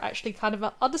people are actually kind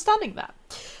of understanding that.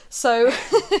 So,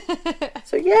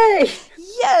 so yay!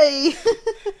 Yay!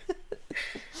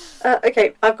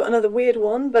 Okay, I've got another weird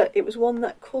one, but it was one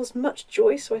that caused much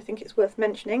joy, so I think it's worth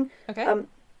mentioning. Okay.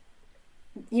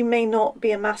 You may not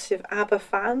be a massive ABBA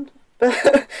fan,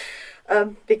 but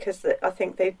because I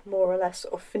think they more or less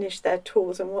sort of finished their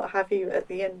tours and what have you at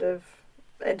the end of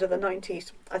the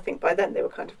 90s. I think by then they were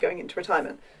kind of going into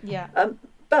retirement. Yeah.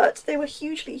 But they were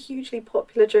hugely, hugely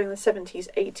popular during the 70s,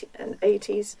 80s and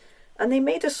 80s. And they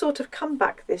made a sort of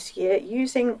comeback this year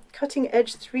using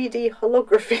cutting-edge 3D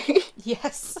holography.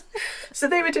 Yes. So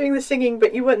they were doing the singing,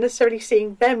 but you weren't necessarily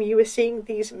seeing them. You were seeing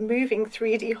these moving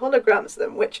 3D holograms of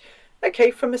them, which,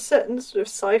 okay, from a certain sort of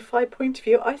sci-fi point of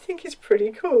view, I think is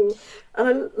pretty cool.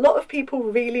 And a lot of people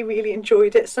really, really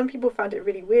enjoyed it. Some people found it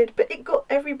really weird, but it got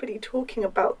everybody talking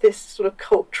about this sort of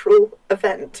cultural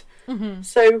event. Mm-hmm.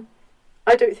 So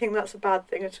I don't think that's a bad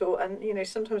thing at all. And, you know,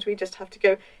 sometimes we just have to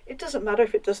go, it doesn't matter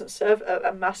if it doesn't serve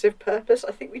a massive purpose.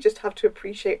 I think we just have to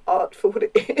appreciate art for what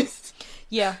it is.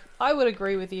 Yeah, I would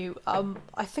agree with you.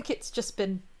 I think it's just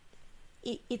been,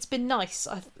 it's been nice.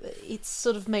 It's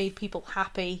sort of made people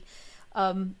happy.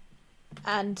 And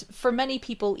for many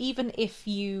people, even if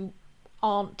you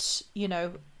aren't, you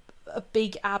know, a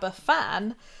big ABBA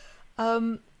fan,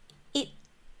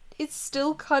 it's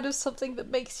still kind of something that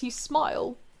makes you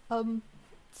smile.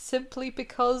 Simply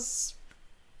because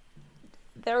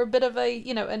they're a bit of a,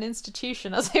 you know, an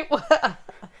institution, as it were.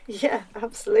 Yeah,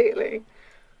 absolutely.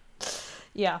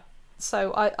 Yeah.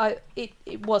 So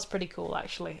it was pretty cool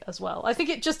actually as well. I think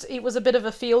it was a bit of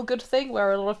a feel good thing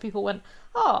where a lot of people went,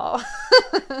 oh.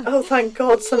 Oh, thank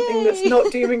God, something Yay. That's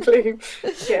not doom and gloom.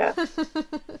 Yeah.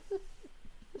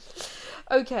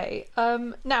 Okay,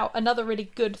 now another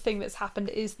really good thing that's happened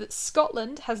is that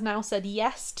Scotland has now said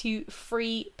yes to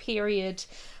free period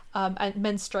and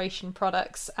menstruation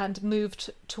products and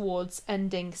moved towards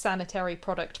ending sanitary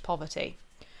product poverty,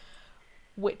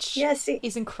 which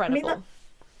is incredible. I mean,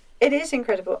 it is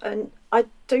incredible, and I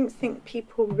don't think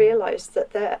people realise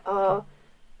that there are,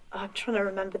 I'm trying to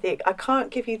remember I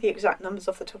can't give you the exact numbers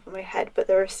off the top of my head, but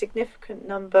there are a significant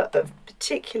number of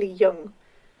particularly young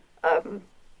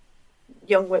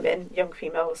women, young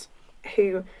females,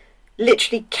 who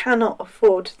literally cannot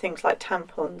afford things like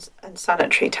tampons and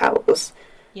sanitary towels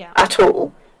at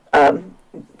all.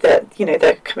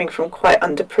 They're coming from quite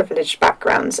underprivileged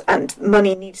backgrounds, and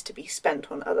money needs to be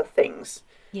spent on other things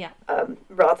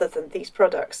rather than these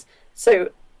products. So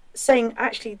saying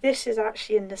actually this is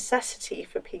actually a necessity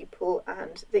for people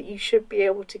and that you should be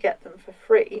able to get them for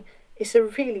free is a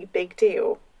really big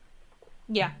deal.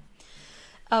 Yeah.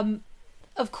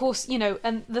 of course,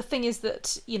 and the thing is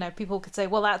that, people could say,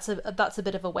 well, that's a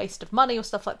bit of a waste of money or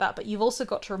stuff like that. But you've also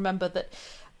got to remember that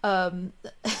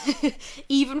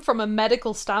even from a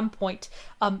medical standpoint,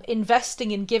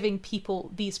 investing in giving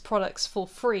people these products for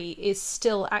free is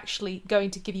still actually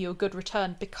going to give you a good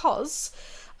return, because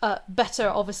better,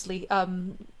 obviously,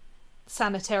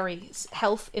 sanitary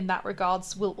health in that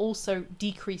regards will also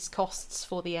decrease costs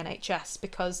for the NHS,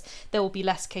 because there will be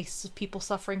less cases of people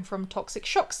suffering from toxic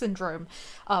shock syndrome,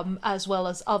 as well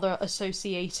as other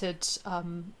associated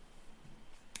sort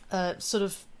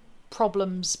of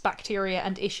problems, bacteria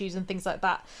and issues and things like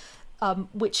that,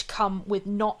 which come with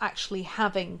not actually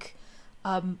having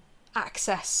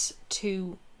access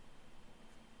to,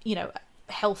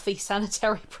 healthy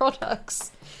sanitary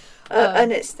products.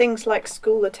 And it's things like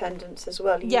school attendance as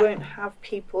well. You won't have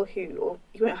you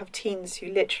won't have teens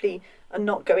who literally are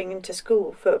not going into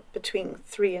school for between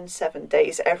 3 and 7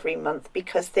 days every month,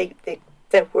 because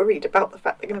they're worried about the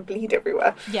fact they're going to bleed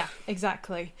everywhere. Yeah,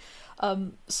 exactly.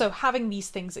 So having these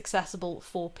things accessible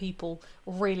for people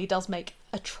really does make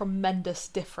a tremendous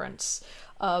difference,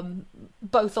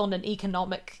 both on an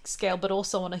economic scale but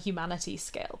also on a humanities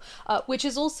scale, which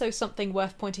is also something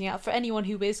worth pointing out for anyone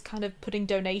who is kind of putting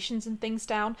donations and things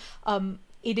down.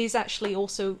 It is actually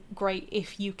also great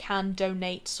if you can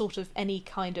donate sort of any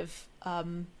kind of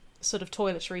sort of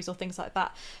toiletries or things like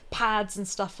that. Pads and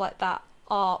stuff like that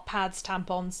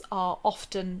tampons are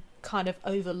often kind of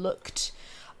overlooked.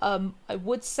 I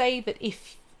would say that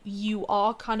if you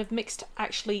are kind of mixed,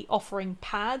 actually offering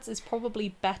pads is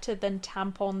probably better than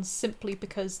tampons, simply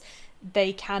because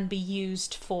they can be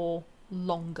used for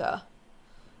longer.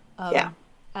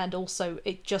 And also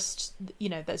it just,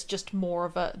 there's just more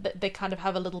of they kind of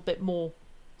have a little bit more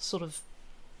sort of,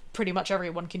 pretty much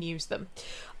everyone can use them.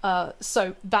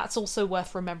 So that's also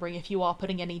worth remembering if you are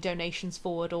putting any donations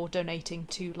forward or donating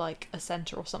to like a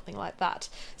centre or something like that.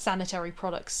 Sanitary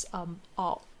products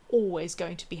are always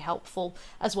going to be helpful,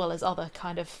 as well as other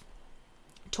kind of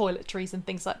toiletries and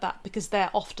things like that, because they're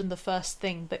often the first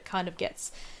thing that kind of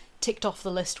gets ticked off the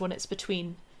list when it's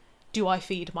between, do I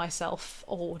feed myself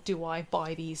or do I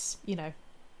buy these,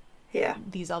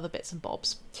 these other bits and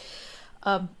bobs.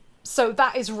 So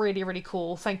that is really, really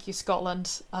cool. Thank you,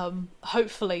 Scotland.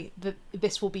 Hopefully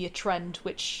this will be a trend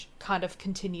which kind of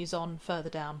continues on further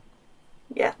down.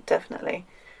 Yeah, definitely.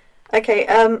 Okay,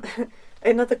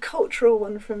 another cultural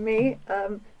one from me.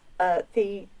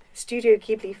 The Studio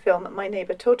Ghibli film My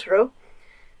Neighbor Totoro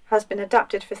has been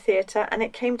adapted for theatre, and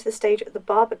it came to the stage at the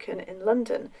Barbican in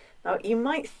London. Now, you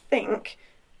might think,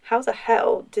 how the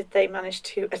hell did they manage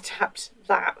to adapt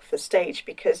that for stage?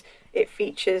 Because it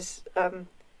features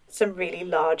some really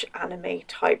large anime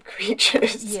type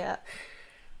creatures. Yeah.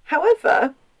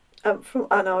 However,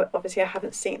 obviously I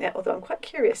haven't seen it, although I'm quite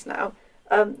curious now.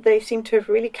 They seem to have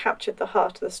really captured the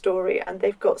heart of the story, and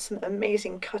they've got some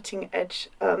amazing cutting-edge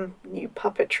new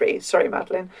puppetry. Sorry,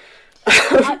 Madeline.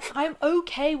 I'm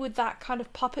okay with that kind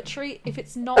of puppetry if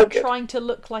it's not trying to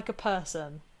look like a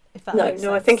person. If that makes sense.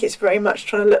 No, I think it's very much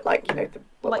trying to look like,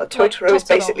 Totoro is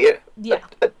basically a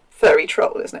furry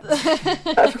troll, isn't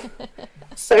it?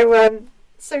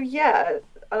 So yeah.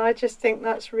 And I just think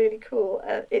that's really cool.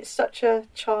 It's such a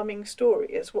charming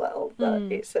story as well, that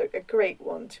it's a great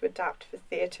one to adapt for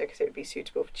theatre, because it would be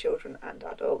suitable for children and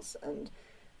adults. And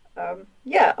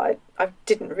I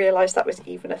didn't realise that was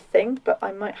even a thing, but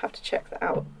I might have to check that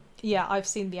out. Yeah, I've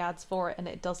seen the ads for it and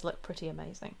it does look pretty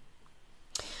amazing.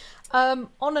 On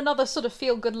another sort of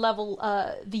feel-good level,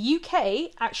 the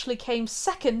UK actually came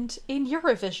second in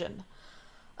Eurovision.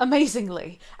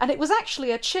 Amazingly, and it was actually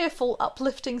a cheerful,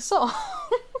 uplifting song.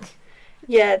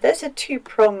 Yeah, there's a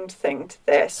two-pronged thing to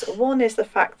this. One is the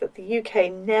fact that the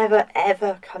UK never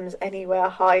ever comes anywhere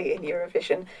high in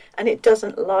Eurovision, and it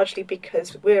doesn't, largely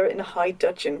because we're in a high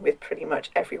dudgeon with pretty much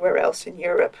everywhere else in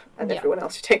Europe and everyone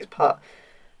else who takes part.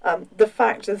 The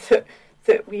fact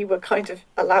that we were kind of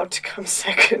allowed to come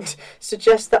second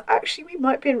suggests that actually we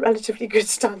might be in relatively good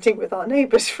standing with our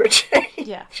neighbours for a change.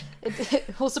 Yeah,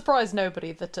 it will surprise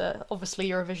nobody that obviously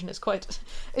Eurovision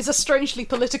is a strangely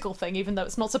political thing, even though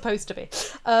it's not supposed to be.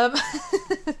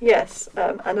 Yes,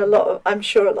 and I'm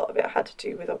sure a lot of it had to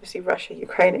do with obviously Russia,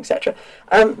 Ukraine, etc.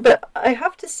 But I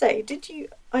have to say,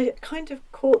 I kind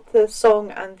of caught the song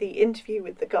and the interview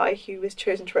with the guy who was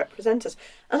chosen to represent us,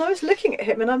 and I was looking at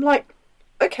him and I'm like,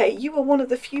 okay, you are one of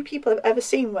the few people I've ever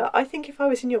seen where I think if I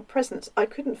was in your presence, I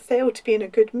couldn't fail to be in a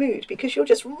good mood, because you're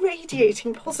just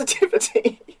radiating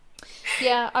positivity.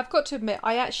 Yeah, I've got to admit,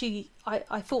 I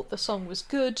thought the song was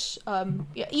good.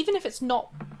 Even if it's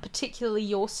not particularly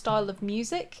your style of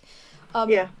music,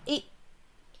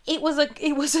 it was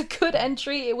a good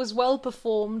entry. It was well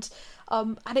performed,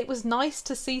 and it was nice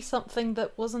to see something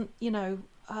that wasn't,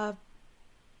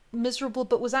 miserable,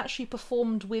 but was actually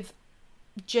performed with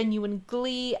genuine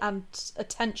glee and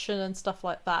attention and stuff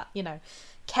like that.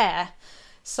 Care.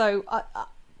 So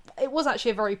it was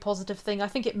actually a very positive thing. I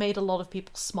think it made a lot of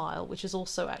people smile, which is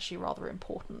also actually rather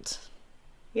important.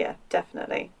 Yeah,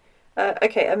 definitely.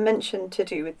 Okay, a mention to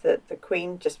do with the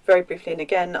Queen, just very briefly, and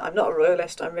again, I'm not a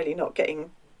royalist, I'm really not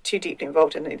getting too deeply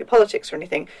involved in any of the politics or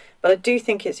anything, but I do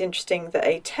think it's interesting that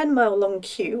a 10-mile long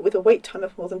queue with a wait time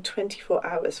of more than 24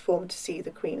 hours formed to see the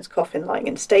Queen's coffin lying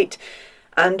in state.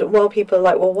 And while people are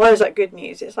like, well, why is that good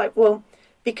news? It's like, well,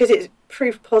 because it's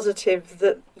proof positive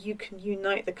that you can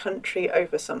unite the country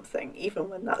over something, even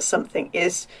when that something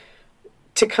is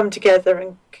to come together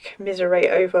and commiserate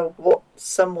over what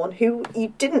someone who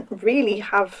you didn't really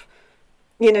have,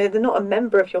 they're not a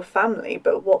member of your family,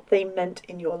 but what they meant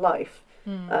in your life.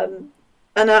 And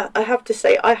I have to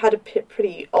say, I had a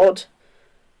pretty odd...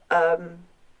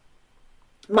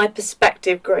 my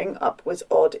perspective growing up was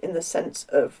odd in the sense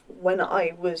of when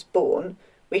I was born,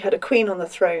 we had a queen on the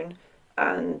throne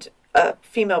and a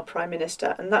female prime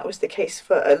minister, and that was the case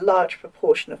for a large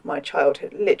proportion of my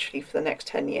childhood, literally for the next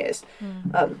 10 years.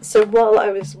 So while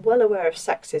I was well aware of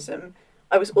sexism,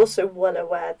 I was also well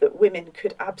aware that women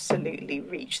could absolutely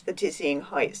reach the dizzying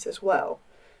heights as well.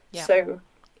 Yeah. So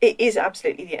it is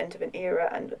absolutely the end of an era,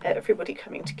 and everybody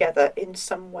coming together in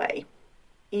some way,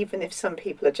 even if some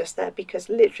people are just there because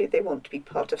literally they want to be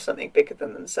part of something bigger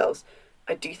than themselves,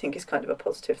 I do think is kind of a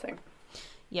positive thing.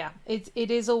 Yeah, it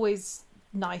is always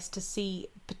nice to see,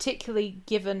 particularly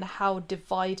given how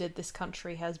divided this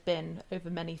country has been over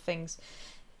many things.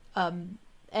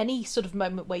 Any sort of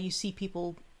moment where you see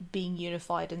people being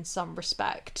unified in some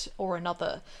respect or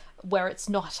another, where it's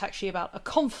not actually about a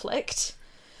conflict,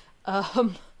 I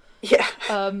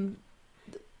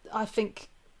think,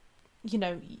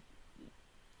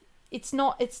 it's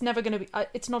never going to be,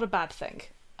 it's not a bad thing.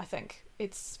 I think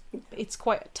it's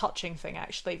quite a touching thing,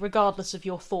 actually, regardless of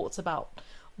your thoughts about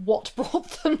what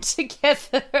brought them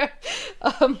together.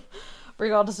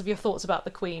 Regardless of your thoughts about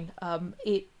the Queen,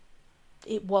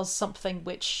 it was something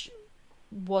which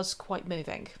was quite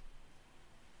moving.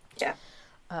 Yeah.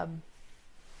 I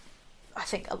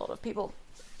think a lot of people,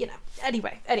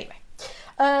 Anyway.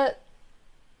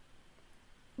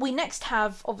 We next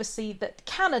have, obviously, that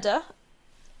Canada,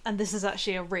 and this is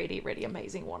actually a really, really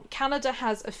amazing one. Canada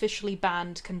has officially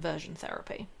banned conversion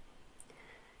therapy.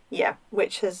 Yeah,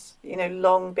 which has,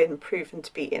 long been proven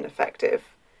to be ineffective.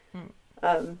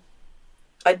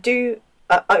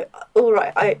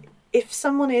 If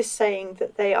someone is saying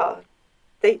that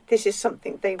this is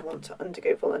something they want to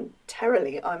undergo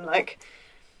voluntarily, I'm like,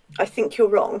 I think you're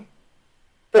wrong.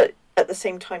 But at the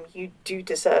same time, you do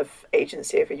deserve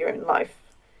agency over your own life,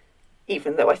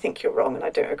 even though I think you're wrong and I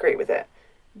don't agree with it.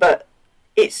 But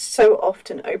it's so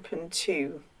often open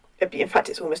to, in fact,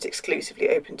 it's almost exclusively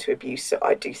open to abuse. So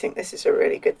I do think this is a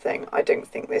really good thing. I don't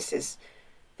think this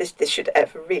should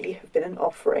ever really have been an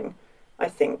offering. I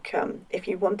think if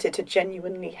you wanted to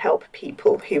genuinely help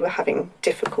people who were having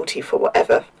difficulty for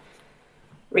whatever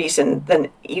reason, then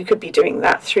you could be doing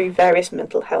that through various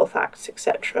mental health acts,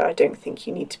 etc. I don't think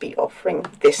you need to be offering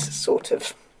this sort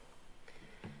of...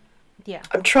 Yeah.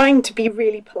 I'm trying to be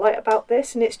really polite about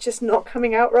this, and it's just not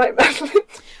coming out right, Madeline.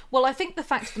 Well, I think the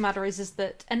fact of the matter is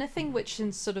that anything which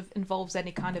sort of involves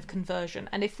any kind of conversion,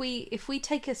 and if we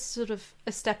take a sort of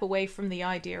a step away from the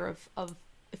idea of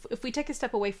if we take a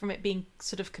step away from it being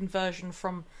sort of conversion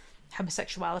from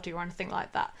homosexuality or anything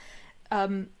like that,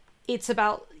 it's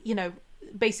about,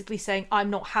 basically saying,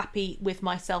 I'm not happy with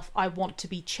myself, I want to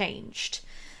be changed.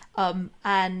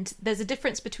 And there's a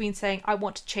difference between saying, I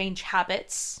want to change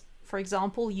habits. For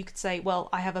example, you could say, well,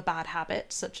 I have a bad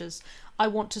habit, such as I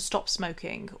want to stop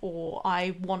smoking, or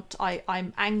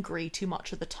I'm angry too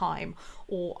much of the time,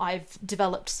 or I've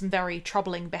developed some very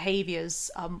troubling behaviours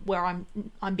where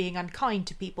I'm being unkind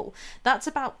to people. That's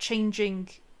about changing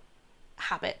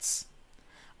habits.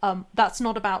 That's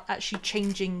not about actually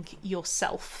changing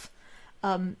yourself,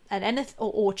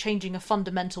 or changing a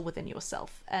fundamental within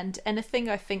yourself. And anything,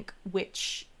 I think,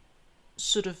 which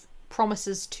sort of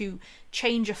promises to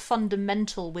change a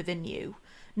fundamental within you,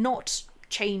 not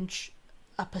change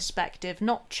a perspective,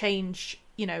 not change,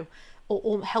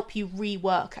 or help you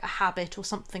rework a habit or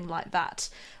something like that,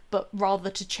 but rather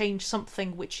to change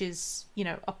something which is,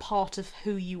 a part of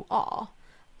who you are,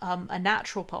 a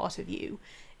natural part of you,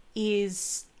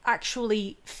 is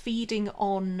actually feeding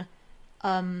on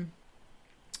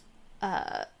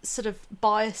sort of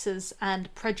biases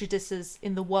and prejudices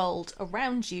in the world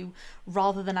around you,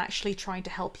 rather than actually trying to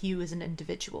help you as an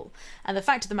individual. And the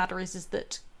fact of the matter is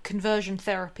that conversion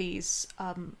therapies,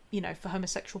 for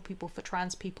homosexual people, for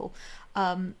trans people,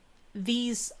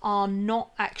 these are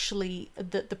not actually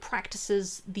the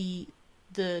practices, the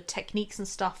techniques and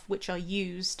stuff which are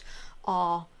used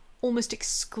are almost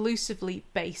exclusively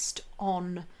based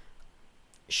on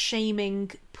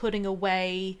shaming, putting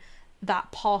away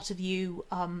that part of you,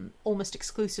 almost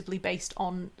exclusively based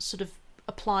on sort of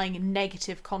applying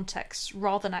negative contexts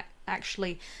rather than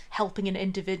actually helping an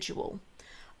individual,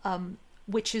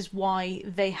 which is why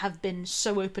they have been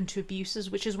so open to abuses,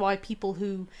 which is why people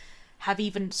who have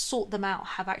even sought them out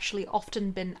have actually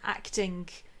often been acting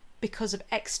because of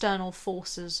external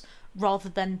forces rather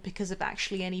than because of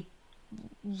actually any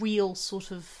real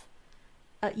sort of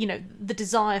the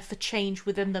desire for change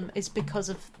within them is because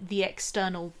of the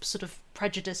external sort of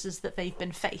prejudices that they've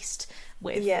been faced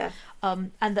with. Yeah.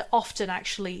 And that often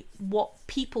actually what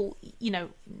people,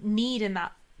 need in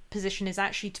that position is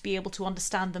actually to be able to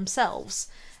understand themselves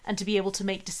and to be able to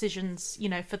make decisions,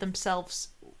 for themselves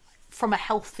from a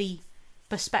healthy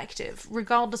perspective,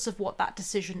 regardless of what that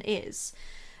decision is.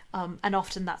 And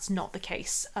often that's not the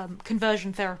case.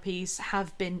 Conversion therapies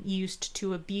have been used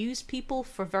to abuse people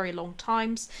for very long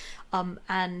times,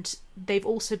 and they've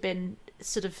also been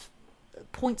sort of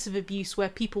points of abuse where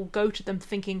people go to them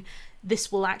thinking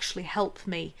this will actually help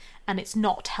me, and it's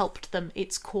not helped them.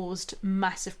 It's caused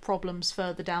massive problems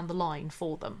further down the line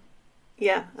for them.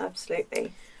 Yeah,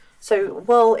 absolutely. So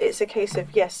while it's a case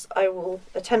of, yes, I will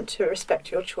attempt to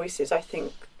respect your choices, I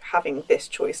think having this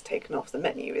choice taken off the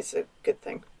menu is a good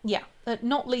thing. Yeah,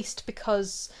 not least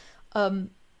because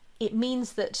it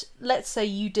means that, let's say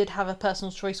you did have a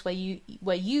personal choice where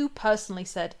you personally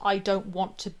said, I don't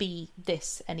want to be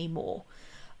this anymore.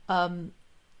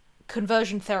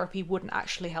 Conversion therapy wouldn't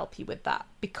actually help you with that,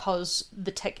 because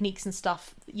the techniques and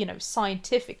stuff,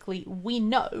 scientifically, we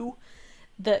know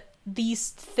that these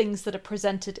things that are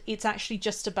presented, it's actually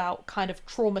just about kind of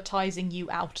traumatizing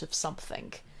you out of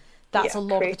something. That's a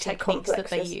lot of the techniques that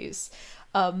they use,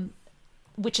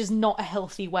 which is not a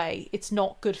healthy way. It's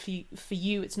not good for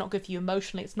you. It's not good for you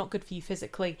emotionally. It's not good for you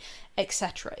physically,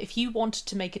 etc. If you wanted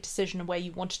to make a decision where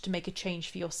you wanted to make a change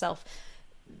for yourself,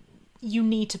 you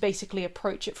need to basically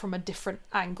approach it from a different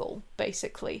angle,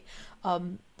 basically.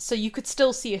 So you could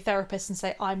still see a therapist and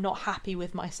say, I'm not happy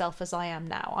with myself as I am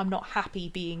now. I'm not happy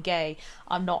being gay.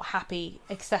 I'm not happy,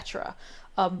 etc.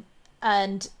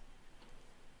 And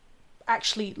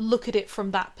actually look at it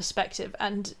from that perspective.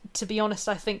 And to be honest,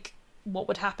 I think what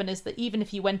would happen is that even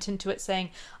if you went into it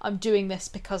saying, I'm doing this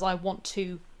because I want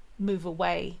to move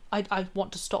away, I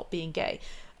want to stop being gay,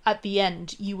 at the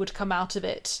end you would come out of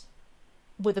it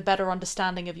with a better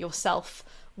understanding of yourself,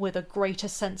 with a greater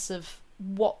sense of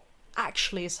what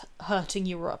actually is hurting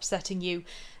you or upsetting you,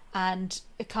 and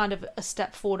a kind of a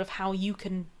step forward of how you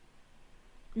can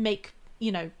make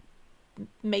the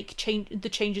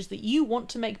changes that you want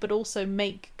to make, but also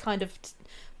make kind of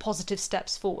positive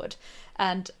steps forward.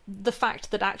 And the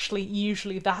fact that actually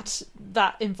usually that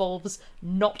involves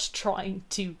not trying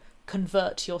to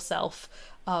convert yourself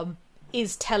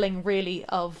is telling really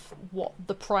of what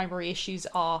the primary issues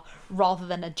are, rather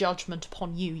than a judgment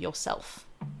upon you yourself.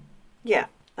 Yeah,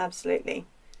 absolutely.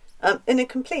 In a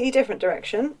completely different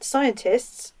direction,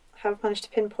 scientists have managed to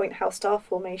pinpoint how star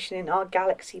formation in our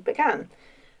galaxy began.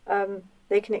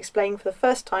 They can explain for the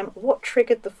first time what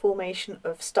triggered the formation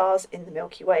of stars in the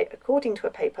Milky Way, according to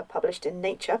a paper published in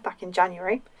Nature back in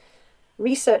January.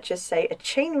 Researchers say a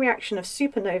chain reaction of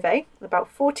supernovae about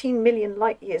 14 million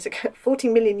years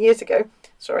ago,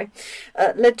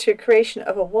 led to a creation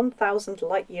of a 1,000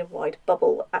 light-year wide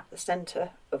bubble, at the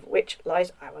centre of which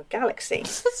lies our galaxy.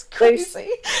 That's crazy.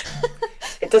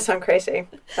 It does sound crazy.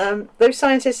 Though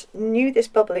scientists knew this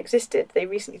bubble existed, they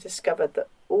recently discovered that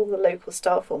all the local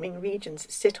star-forming regions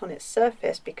sit on its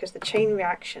surface because the chain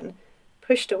reaction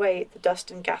pushed away the dust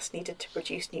and gas needed to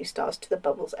produce new stars to the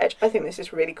bubble's edge. I think this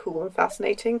is really cool and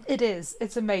fascinating. It is.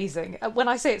 It's amazing. When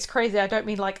I say it's crazy, I don't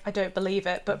mean like I don't believe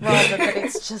it, but rather that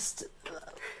it's just...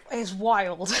 it's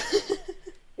wild.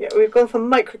 Yeah, we've gone from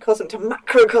microcosm to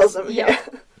macrocosm. Yeah.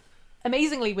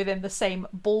 Amazingly, within the same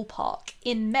ballpark,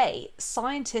 in May,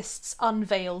 scientists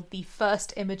unveiled the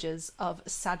first images of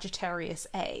Sagittarius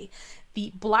A,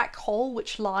 the black hole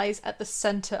which lies at the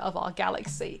centre of our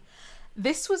galaxy.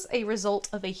 This was a result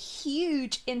of a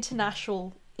huge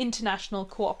international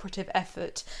cooperative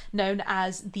effort known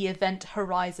as the Event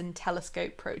Horizon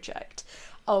Telescope Project.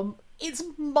 It's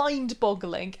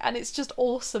mind-boggling, and it's just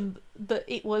awesome that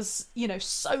it was,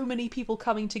 so many people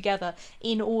coming together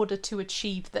in order to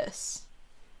achieve this.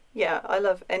 Yeah, I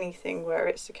love anything where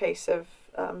it's a case of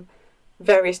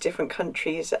various different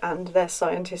countries and their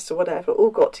scientists or whatever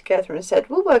all got together and said,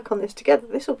 we'll work on this together,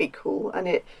 this will be cool. And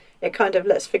it kind of,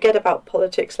 let's forget about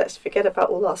politics, let's forget about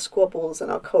all our squabbles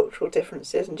and our cultural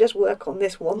differences and just work on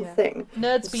this one thing.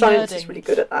 Nerds be Science nerding. is really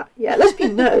good at that. Yeah, let's be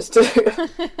nerds too.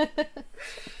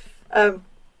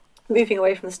 Moving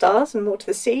away from the stars and more to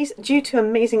the seas, due to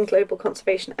amazing global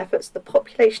conservation efforts, the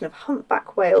population of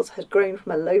humpback whales has grown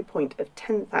from a low point of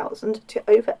 10,000 to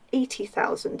over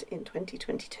 80,000 in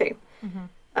 2022. Mm-hmm.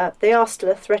 They are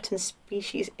still a threatened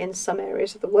species in some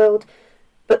areas of the world,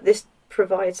 but this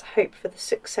provides hope for the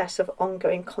success of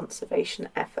ongoing conservation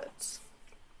efforts.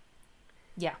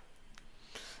 Yeah.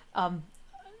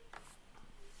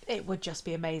 It would just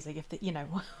be amazing if we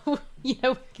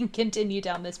can continue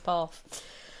down this path.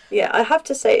 Yeah, I have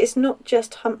to say, it's not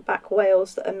just humpback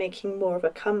whales that are making more of a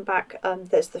comeback.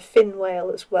 There's the fin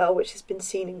whale as well, which has been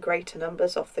seen in greater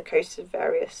numbers off the coast of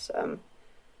various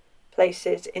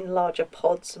places in larger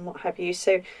pods and what have you.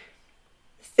 So,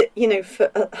 for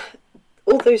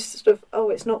all those sort of,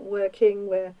 it's not working,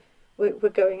 we're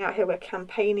going out here, we're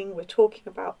campaigning, we're talking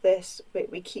about this,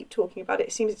 we keep talking about it,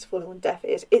 it seems it's falling on deaf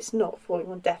ears. It's not falling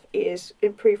on deaf ears.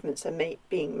 Improvements are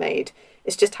being made.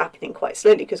 It's just happening quite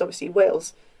slowly because obviously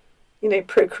whales,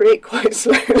 procreate quite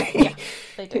slowly. Yeah,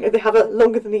 they do. They have a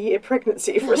longer than a year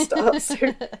pregnancy for a start, so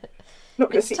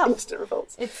not going to see tough. instant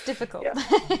results. It's difficult. Yeah.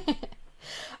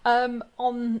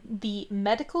 On the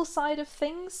medical side of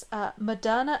things,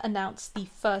 Moderna announced the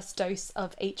first dose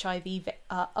of the HIV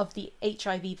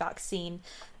vaccine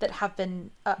that have been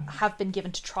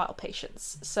given to trial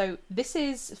patients. So this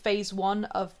is phase 1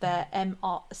 of their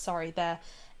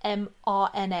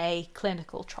mRNA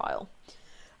clinical trial.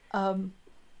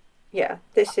 Yeah,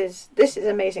 this is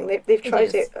amazing. They've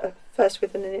tried it first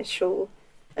with an initial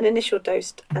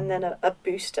dose and then a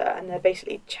booster, and they're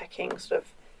basically checking sort of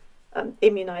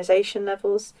immunisation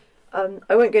levels.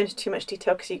 I won't go into too much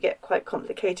detail because you get quite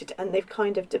complicated, and they've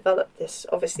kind of developed this,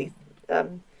 obviously,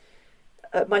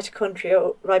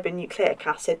 mitochondrial ribonucleic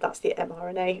acid, that's the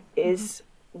mRNA, is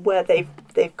where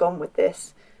they've gone with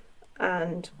this,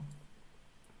 and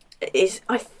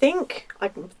I think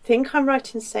I'm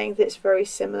right in saying that it's very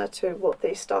similar to what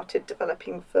they started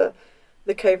developing for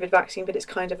the COVID vaccine, but it's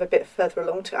kind of a bit further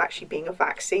along to actually being a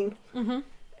vaccine,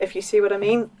 if you see what I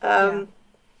mean.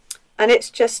 And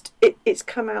it's just it's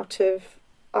come out of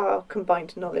our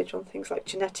combined knowledge on things like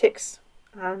genetics,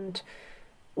 and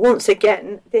once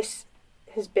again this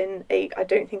has been I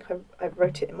don't think I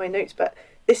wrote it in my notes, but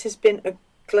this has been a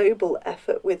global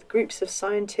effort with groups of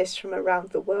scientists from around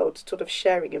the world sort of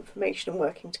sharing information and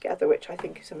working together, which I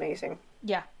think is amazing.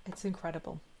 Yeah, it's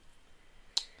incredible.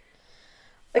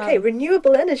 Okay,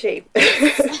 renewable energy.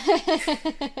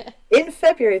 In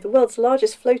February, the world's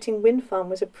largest floating wind farm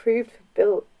was approved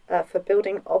for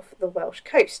building off the Welsh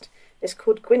coast. It's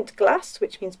called Gwynt Glas,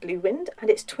 which means blue wind, and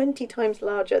it's 20 times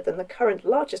larger than the current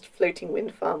largest floating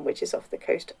wind farm, which is off the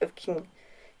coast of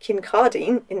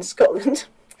Kincardine in Scotland.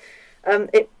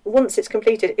 Once it's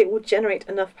completed, it will generate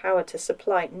enough power to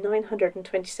supply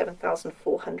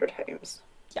 927,400 homes.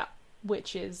 Yeah,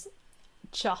 which is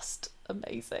just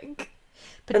amazing.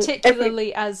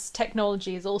 Particularly as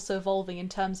technology is also evolving in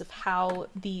terms of how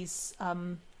these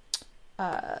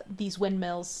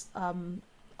windmills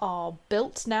are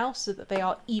built now, so that they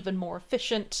are even more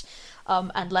efficient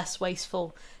and less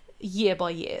wasteful year by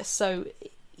year. So,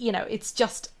 it's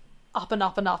just up and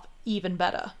up and up, even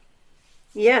better.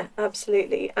 Yeah,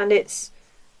 absolutely. And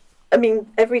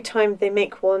every time they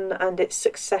make one and it's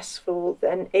successful,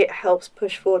 then it helps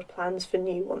push forward plans for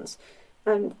new ones.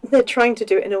 And they're trying to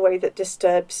do it in a way that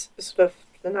disturbs sort of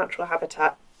the natural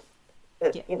habitat,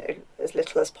 as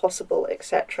little as possible,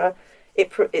 etc.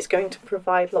 It's going to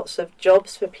provide lots of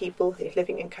jobs for people who are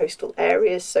living in coastal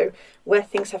areas. So where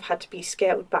things have had to be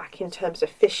scaled back in terms of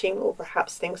fishing, or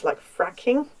perhaps things like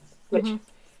fracking, which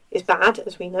is bad,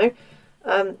 as we know,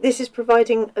 this is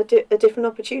providing a different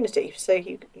opportunity. So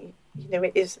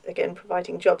it is again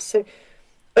providing jobs. So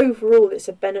overall, it's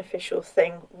a beneficial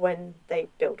thing when they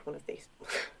build one of these.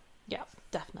 Yeah,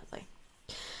 definitely.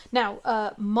 Now,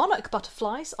 monarch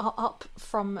butterflies are up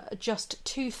from just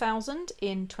 2,000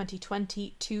 in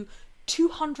 2020 to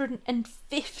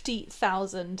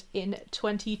 250,000 in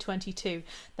 2022.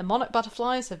 The monarch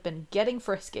butterflies have been getting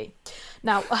frisky.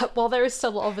 Now, while there is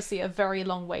still obviously a very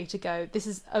long way to go, this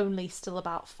is only still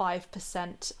about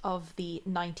 5% of the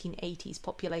 1980s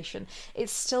population.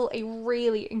 It's still a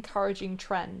really encouraging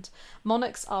trend.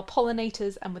 Monarchs are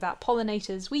pollinators, and without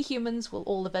pollinators, we humans will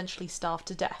all eventually starve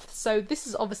to death. So this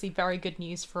is obviously very good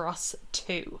news for us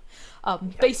too.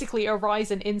 Basically a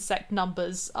rise in insect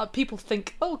numbers. People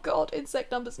think, oh god,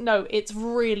 insect numbers. No, it's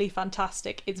really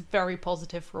fantastic. It's very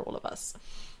positive for all of us.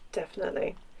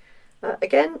 Definitely.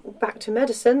 Again, back to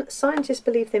medicine. Scientists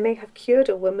believe they may have cured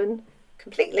a woman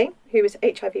completely who was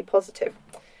HIV positive.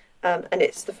 And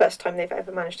it's the first time they've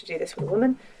ever managed to do this with a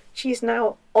woman. She's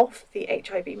now off the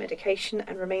HIV medication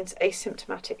and remains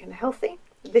asymptomatic and healthy.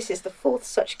 This is the fourth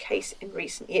such case in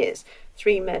recent years.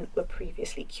 3 men were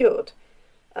previously cured.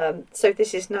 So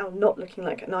this is now not looking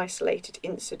like an isolated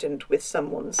incident with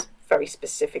someone's very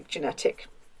specific genetic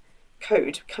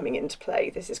code coming into play.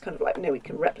 This is kind of like, no, we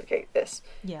can replicate this.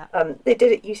 Yeah. They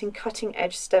did it using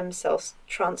cutting-edge stem cell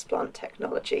transplant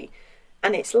technology,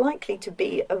 and it's likely to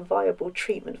be a viable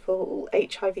treatment for all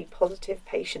HIV-positive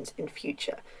patients in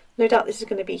future. No doubt this is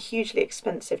going to be hugely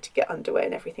expensive to get underway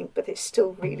and everything, but it's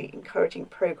still really encouraging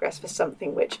progress for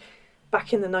something which,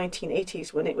 back in the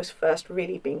 1980s, when it was first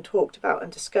really being talked about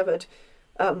and discovered,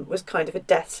 was kind of a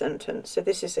death sentence. So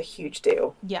this is a huge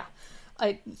deal. Yeah.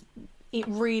 It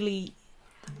really,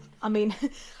 I mean,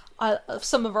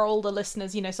 some of our older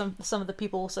listeners, you know, some of the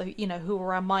people also, you know, who are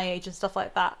around my age and stuff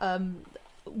like that,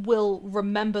 will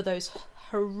remember those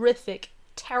horrific,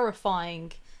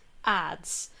 terrifying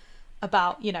ads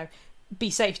about, you know, be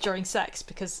safe during sex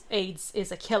because AIDS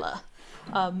is a killer.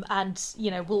 And, you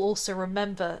know, we'll also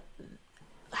remember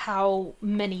how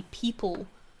many people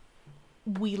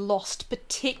we lost,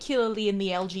 particularly in the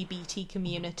LGBT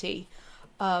community,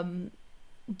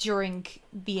 during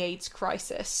the AIDS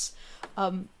crisis,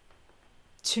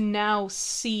 to now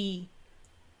see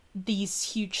these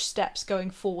huge steps going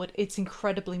forward. It's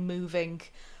incredibly moving,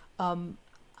 and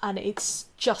it's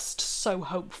just so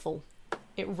hopeful.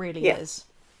 It really is.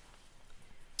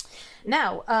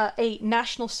 Now, a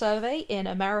national survey in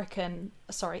American,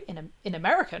 it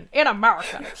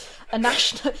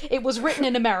was written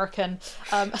in American,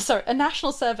 a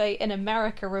national survey in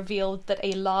America revealed that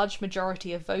a large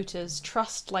majority of voters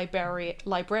trust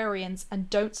librarians and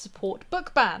don't support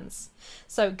book bans.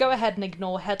 So go ahead and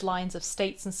ignore headlines of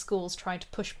states and schools trying to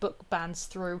push book bans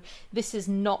through. This is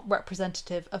not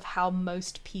representative of how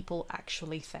most people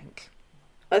actually think.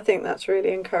 I think that's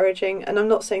really encouraging, and I'm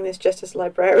not saying this just as a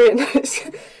librarian.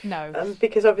 No.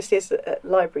 Because obviously as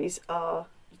libraries are,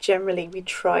 generally we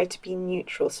try to be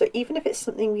neutral, so even if it's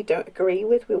something we don't agree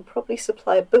with, we'll probably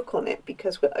supply a book on it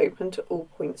because we're open to all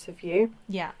points of view.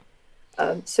 Yeah.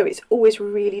 So it's always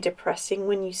really depressing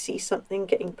when you see something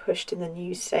getting pushed in the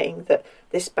news saying that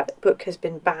this book has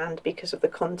been banned because of the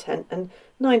content, and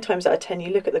 9 times out of 10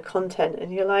 you look at the content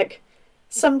and you're like,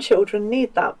 some children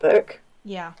need that book.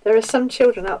 Yeah. There are some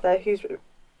children out there whose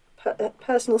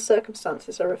personal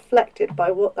circumstances are reflected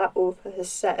by what that author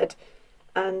has said,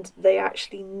 and they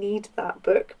actually need that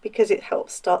book because it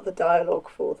helps start the dialogue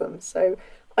for them. So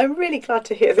I'm really glad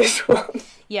to hear this one.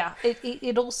 Yeah,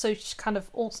 it also kind of,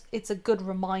 it's a good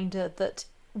reminder that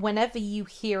whenever you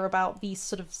hear about these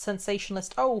sort of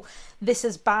sensationalist, oh, this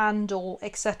is banned or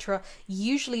etc.,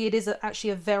 usually it is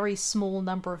actually a very small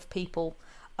number of people,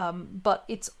 but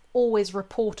it's always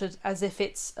reported as if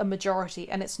it's a majority,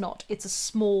 and it's not. It's a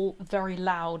small, very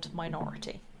loud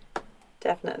minority.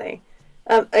 Definitely.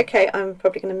 Okay, I'm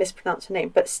probably going to mispronounce her name,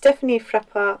 but Stéphanie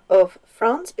Frappart of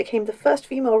France became the first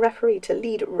female referee to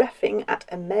lead reffing at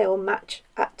a male match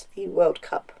at the World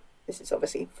Cup. This is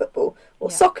obviously football, or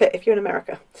soccer if you're in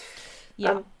America.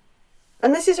 Yeah.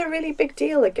 And this is a really big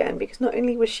deal again, because not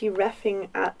only was she reffing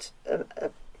at a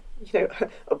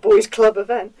boys' club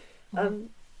event,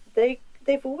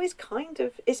 they've always kind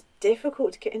of, it's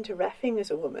difficult to get into reffing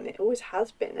as a woman. It always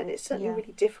has been, and it's certainly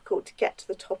really difficult to get to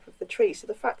the top of the tree. So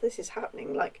the fact this is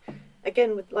happening, like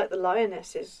again with like the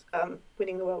Lionesses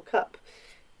winning the World Cup,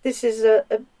 this is a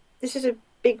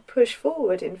big push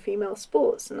forward in female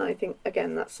sports, and I think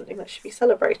again that's something that should be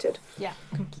celebrated. Yeah,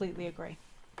 completely agree.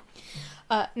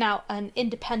 Now, an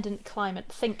independent climate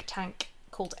think tank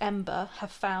called Ember have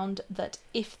found that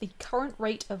if the current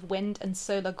rate of wind and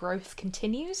solar growth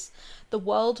continues, the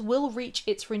world will reach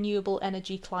its renewable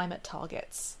energy climate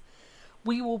targets.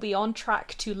 We will be on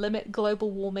track to limit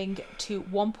global warming to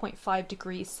 1.5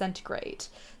 degrees centigrade.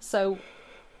 So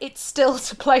it's still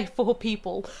to play for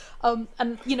people.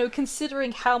 And, you know,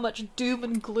 considering how much doom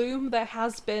and gloom there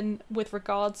has been with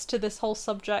regards to this whole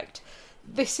subject,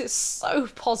 This is so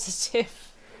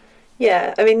positive.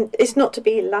 Yeah, I mean, it's not to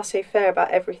be laissez-faire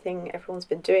about everything everyone's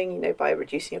been doing, by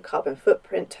reducing your carbon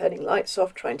footprint, turning lights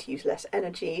off, trying to use less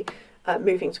energy,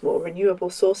 moving to more renewable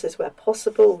sources where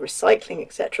possible, recycling,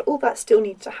 etc. All that still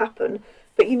needs to happen.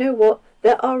 But you know what?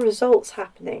 There are results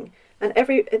happening. And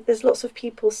there's lots of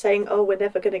people saying, oh, we're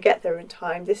never going to get there in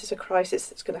time. This is a crisis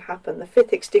that's going to happen. The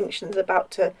fifth extinction is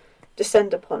about to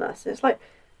descend upon us. And it's like,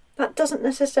 that doesn't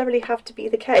necessarily have to be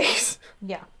the case.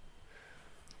 Yeah.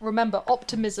 Remember,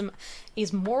 optimism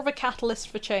is more of a catalyst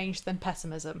for change than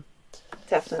pessimism.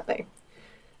 Definitely.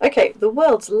 Okay, the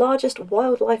world's largest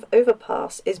wildlife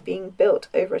overpass is being built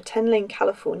over a 10-lane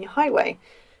California highway.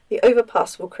 The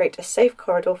overpass will create a safe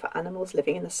corridor for animals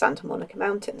living in the Santa Monica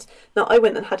Mountains. Now, I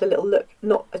went and had a little look.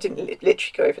 I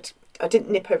didn't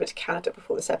nip over to Canada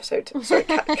before this episode. Sorry,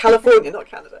 California, not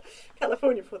Canada.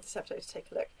 California before this episode to take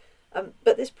a look.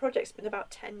 But this project's been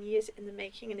about 10 years in the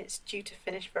making, and it's due to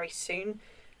finish very soon.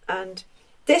 And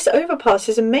this overpass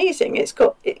is amazing. It's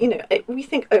got, we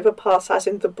think overpass as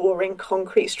in the boring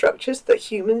concrete structures that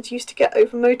humans used to get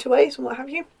over motorways and what have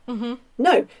you. Mm-hmm.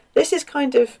 No, this is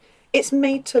it's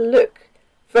made to look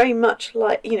very much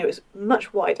like, it's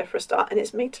much wider for a start, and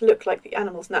it's made to look like the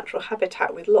animal's natural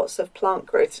habitat with lots of plant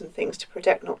growths and things to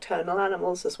protect nocturnal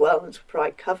animals as well and to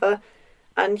provide cover,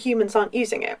 and humans aren't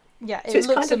using it. Yeah, it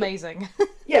looks amazing.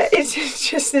 Yeah, it's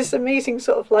just this amazing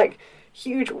sort of like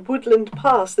huge woodland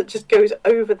pass that just goes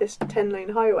over this 10-lane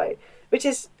highway, which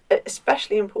is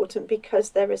especially important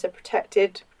because there is a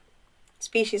protected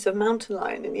species of mountain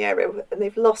lion in the area, and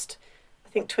they've lost, I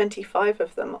think, 25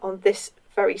 of them on this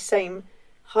very same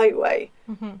highway.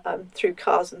 Mm-hmm. Through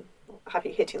cars and have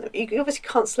you hitting them. You obviously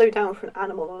can't slow down for an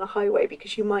animal on a highway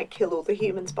because you might kill all the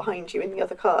humans behind you in the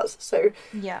other cars. So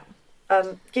yeah.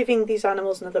 Giving these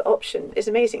animals another option is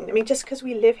amazing. I mean, just because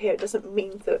we live here doesn't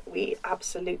mean that we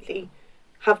absolutely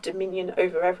have dominion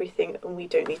over everything and we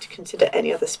don't need to consider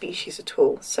any other species at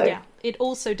all. So yeah, it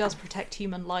also does protect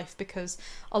human life because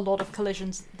a lot of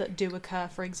collisions that do occur,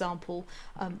 for example,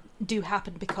 do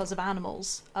happen because of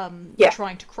animals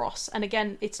trying to cross. And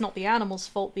again, it's not the animal's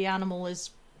fault. The animal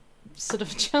is sort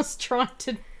of just trying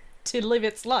to live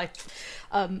its life.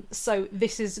 So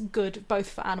this is good both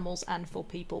for animals and for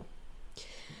people.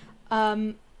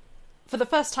 For the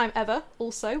first time ever,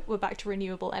 also, we're back to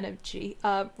renewable energy.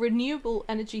 Renewable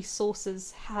energy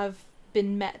sources have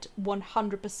met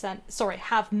 100%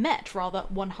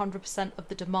 of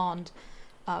the demand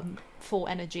for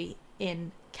energy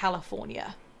in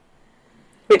California.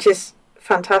 Which is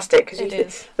fantastic.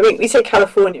 Because we say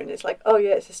California and it's like, oh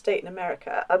yeah, it's a state in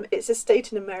America. It's a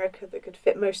state in America that could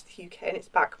fit most of the UK in its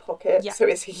back pocket. Yeah. So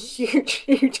it's a huge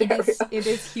area. It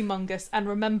is humongous. And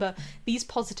remember, these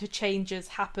positive changes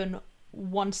happen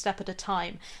one step at a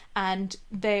time, and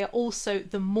they are also,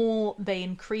 the more they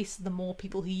increase, the more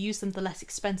people who use them, the less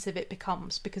expensive it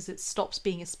becomes, because it stops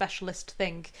being a specialist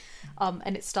thing,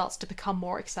 and it starts to become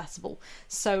more accessible.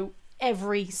 So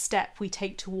every step we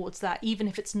take towards that, even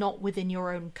if it's not within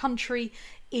your own country,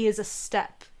 is a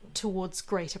step towards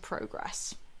greater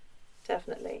progress.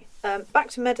 Definitely.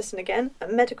 Back to medicine again. A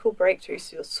medical breakthrough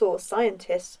saw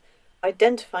scientists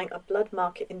identifying a blood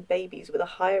marker in babies with a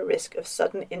higher risk of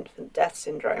sudden infant death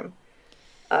syndrome.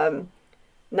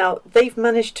 Now, they've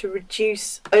managed to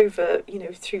reduce over,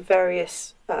 through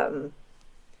various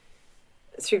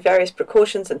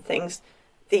precautions and things,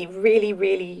 the really,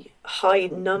 really high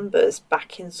numbers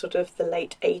back in sort of the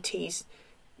late 80s,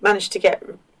 managed to get,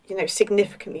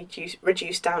 significantly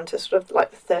reduced down to sort of like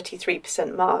the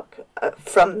 33% mark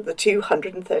from the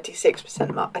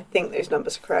 236% mark. I think those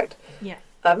numbers are correct. Yeah.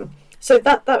 So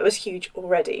that was huge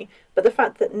already, but the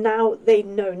fact that now they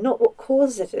know not what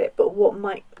causes it, but what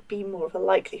might be more of a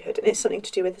likelihood, and it's something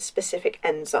to do with a specific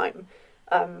enzyme,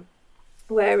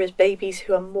 whereas babies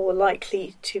who are more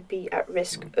likely to be at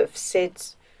risk of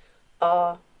SIDS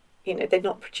are, they're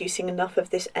not producing enough of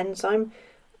this enzyme.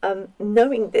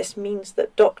 Knowing this means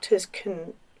that doctors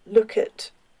can look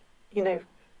at,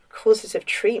 causes of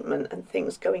treatment and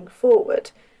things going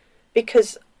forward,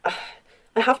 because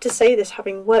I have to say this,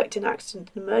 having worked in accident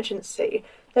and emergency,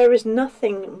 there is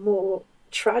nothing more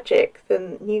tragic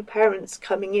than new parents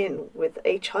coming in with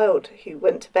a child who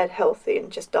went to bed healthy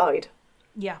and just died.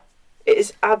 Yeah. It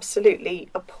is absolutely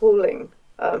appalling.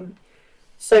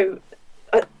 This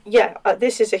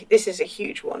is a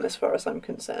huge one as far as I'm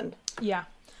concerned. Yeah.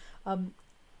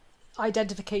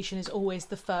 Identification is always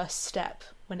the first step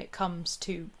when it comes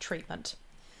to treatment.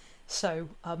 So,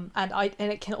 and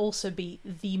it can also be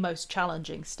the most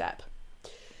challenging step.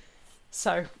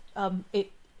 So, I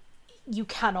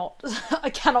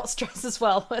cannot stress as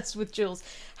well as with Jules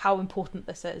how important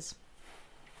this is.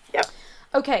 Yeah.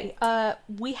 Okay,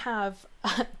 we have,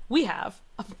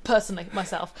 personally,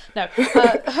 myself, no,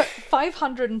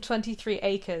 523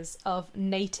 acres of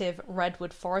native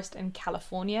redwood forest in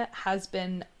California has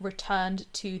been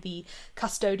returned to the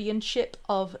custodianship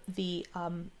of the,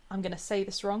 I'm going to say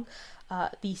this wrong,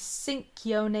 the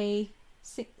Sinkyone,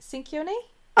 Sinkyone?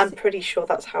 I'm pretty sure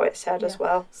that's how it's said as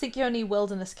well. Sinkyone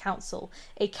Wilderness Council,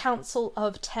 a council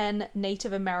of 10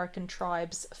 Native American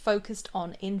tribes focused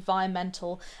on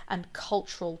environmental and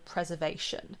cultural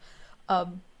preservation.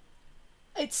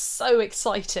 It's so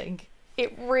exciting.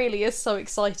 It really is so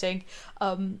exciting.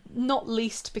 Not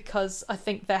least because I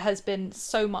think there has been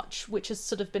so much which has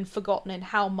sort of been forgotten in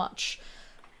how much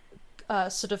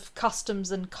sort of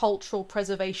customs and cultural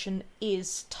preservation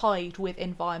is tied with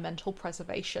environmental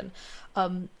preservation.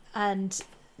 And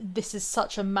this is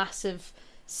such a massive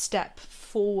step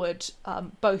forward,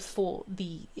 both for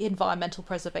the environmental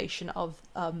preservation of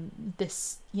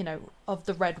this, of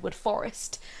the redwood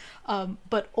forest,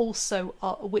 but also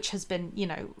which has been,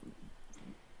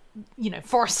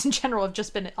 forests in general have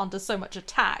just been under so much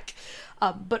attack,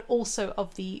 but also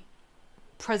of the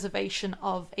preservation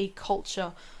of a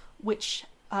culture which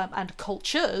and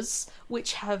cultures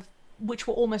which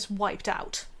were almost wiped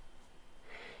out.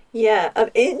 Yeah,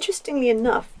 interestingly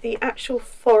enough, the actual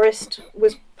forest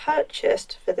was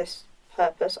purchased for this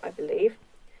purpose, I believe.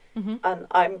 Mm-hmm. And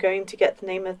I'm going to get the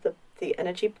name of the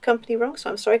energy company wrong, so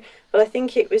I'm sorry, but I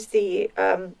think it was the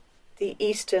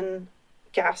Eastern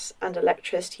Gas and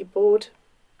Electricity Board,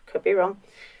 could be wrong,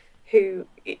 who,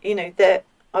 I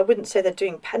wouldn't say they're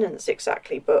doing penance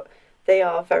exactly, but they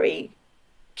are very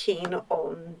keen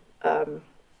on,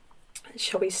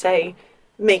 shall we say,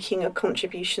 making a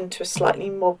contribution to a slightly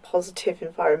more positive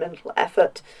environmental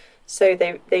effort. So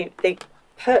they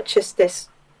purchased this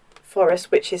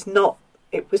forest, which was not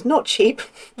cheap,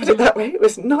 put it that way, it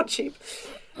was not cheap.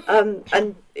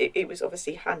 And it was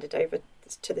obviously handed over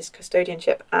to this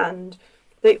custodianship, and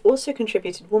they also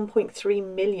contributed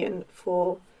 1.3 million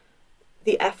for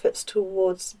the efforts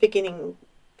towards beginning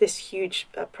this huge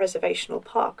preservational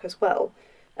park as well.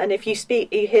 And if you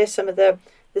hear some of the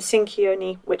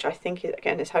Sinkyone, which I think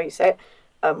is how you say it,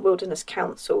 Wilderness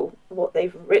Council, what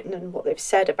they've written and what they've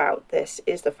said about this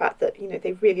is the fact that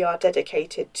they really are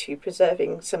dedicated to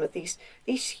preserving some of these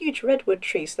huge redwood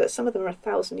trees, that some of them are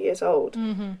 1,000 years old,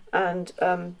 mm-hmm. and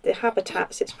the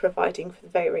habitats it's providing for the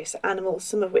various animals,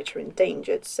 some of which are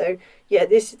endangered. So yeah,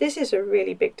 this is a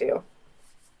really big deal.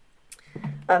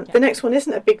 The next one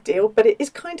isn't a big deal, but it is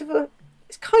kind of a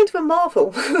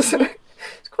marvel. So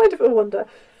it's kind of a wonder.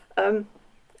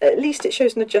 At least it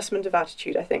shows an adjustment of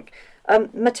attitude, I think.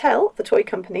 Mattel, the toy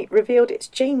company, revealed its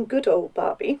Jane Goodall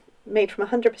Barbie, made from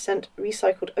 100%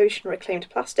 recycled ocean reclaimed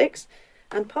plastics,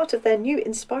 and part of their new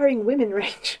Inspiring Women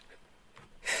range.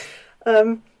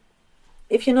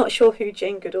 If you're not sure who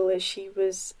Jane Goodall is, she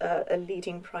was a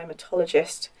leading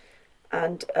primatologist.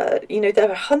 And,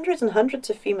 there are hundreds and hundreds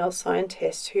of female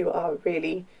scientists who are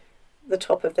really the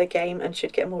top of their game and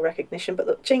should get more recognition, but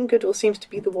look, Jane Goodall seems to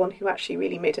be the one who actually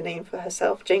really made a name for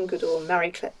herself. Jane Goodall and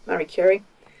Marie Curie.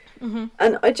 Mm-hmm.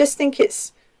 And I just think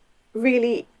it's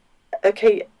really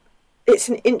it's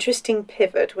an interesting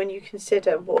pivot when you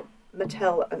consider what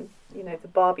Mattel and the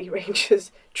Barbie range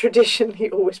has traditionally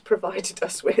always provided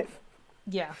us with.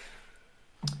 Yeah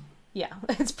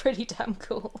it's pretty damn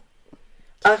cool.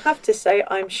 I have to say,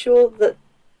 I'm sure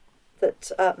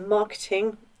that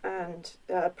marketing and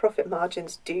profit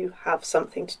margins do have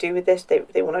something to do with this.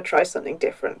 They want to try something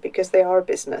different because they are a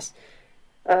business.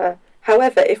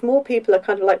 However, if more people are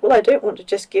kind of like, well, I don't want to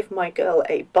just give my girl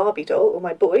a Barbie doll or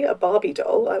my boy a Barbie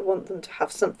doll, I want them to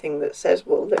have something that says,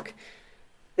 well, look,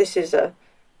 this is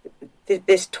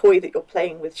this toy that you're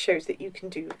playing with shows that you can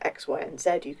do X, Y, and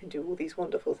Z. You can do all these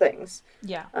wonderful things.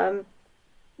 Yeah.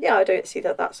 I don't see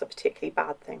that that's a particularly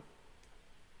bad thing.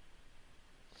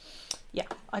 Yeah,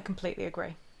 I completely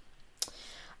agree.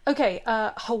 Okay,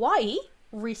 Hawaii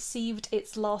received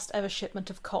its last ever shipment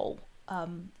of coal.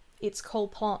 Its coal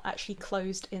plant actually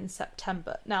closed in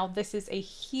September. Now, this is a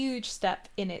huge step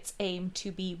in its aim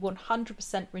to be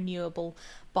 100% renewable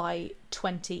by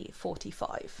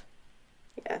 2045.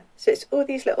 Yeah, so it's all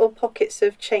these little pockets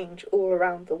of change all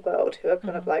around the world who are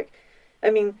kind of like,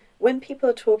 when people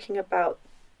are talking about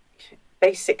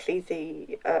basically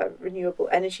the renewable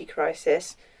energy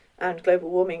crisis and global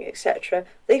warming, etc.,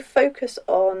 they focus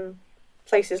on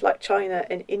places like China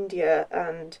and India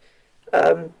and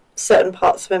certain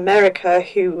parts of America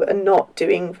who are not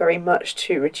doing very much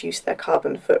to reduce their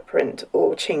carbon footprint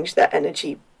or change their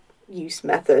energy use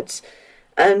methods.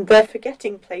 And they're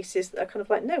forgetting places that are kind of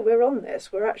like, no, we're on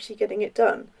this, we're actually getting it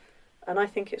done. And I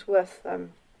think it's worth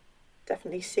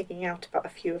definitely singing out about a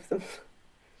few of them.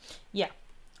 Yeah,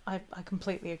 I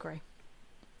completely agree.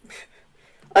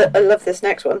 I love this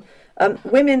next one.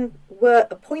 Women were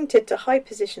appointed to high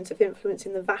positions of influence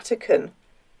in the Vatican.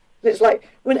 It's like,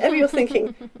 whenever you're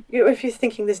thinking, if you're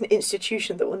thinking there's an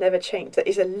institution that will never change, that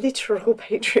is a literal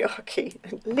patriarchy.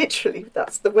 Literally,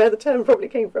 that's where the term probably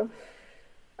came from.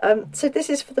 So this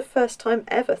is for the first time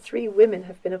ever. 3 women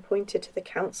have been appointed to the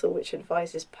council which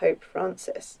advises Pope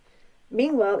Francis.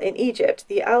 Meanwhile, in Egypt,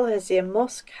 the Al-Azhar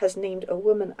Mosque has named a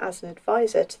woman as an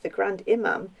advisor to the Grand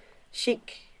Imam,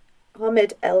 Sheikh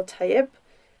Ahmed El Tayeb,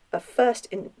 a first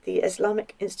in the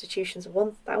Islamic institution's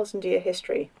 1,000-year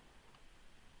history.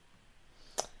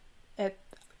 It's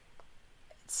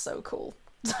so cool.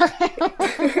 I'm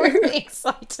really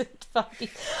excited by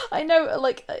these. I know,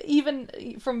 like,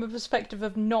 even from a perspective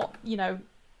of not,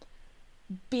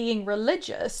 being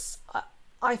religious,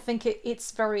 I think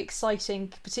it's very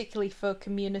exciting, particularly for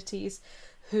communities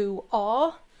who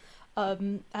are,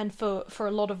 and for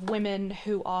a lot of women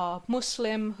who are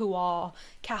Muslim, who are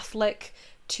Catholic,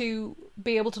 to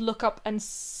be able to look up and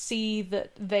see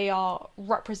that they are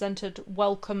represented,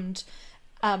 welcomed,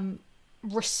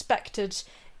 respected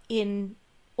in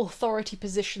authority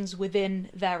positions within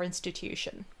their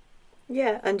institution.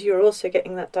 Yeah, and you're also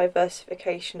getting that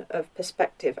diversification of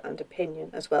perspective and opinion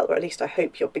as well, or at least I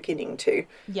hope you're beginning to.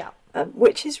 Yeah.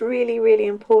 Which is really, really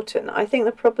important. I think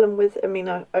the problem with,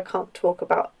 I can't talk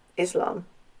about Islam,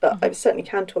 but I certainly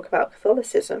can talk about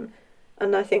Catholicism,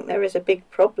 and I think there is a big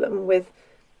problem with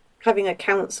having a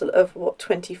council of,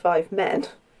 25 men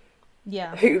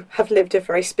who have lived a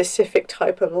very specific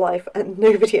type of life and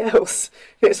nobody else.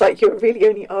 It's like you're really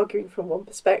only arguing from one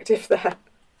perspective there.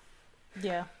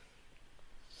 Yeah.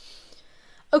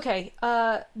 Okay,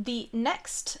 the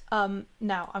next,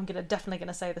 now I'm definitely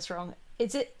gonna say this wrong.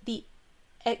 Is it the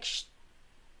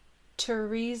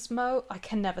Extremismo? I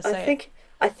can never say it.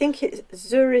 I think it's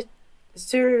Zurismo.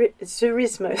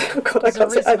 Oh God, I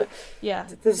can't say it. Yeah.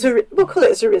 We'll call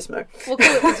it Zurismo. We'll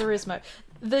call it the Zurismo.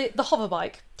 The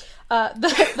hoverbike.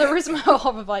 The Rismo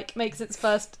hoverbike makes its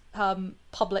first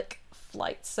public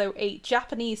flight. So a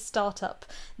Japanese startup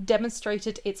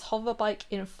demonstrated its hoverbike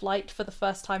in flight for the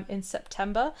first time in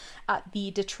September at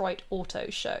the Detroit Auto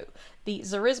Show. The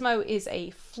Zurismo is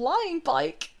a flying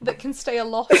bike that can stay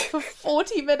aloft for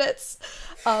 40 minutes.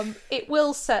 It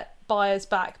will set buyers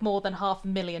back more than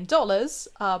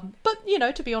 $500,000, but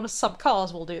to be honest, some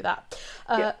cars will do that.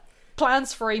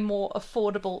 Plans for a more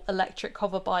affordable electric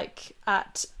hoverbike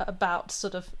at about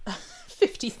sort of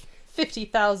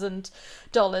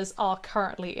 $50,000 are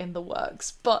currently in the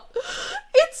works, but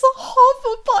it's a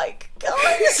hoverbike,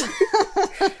 guys.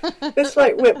 It's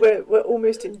like we're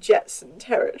almost in Jetson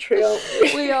territory, aren't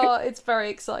we? We are. It's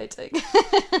very exciting.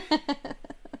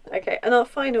 Okay, and our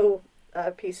final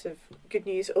piece of good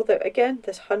news, although again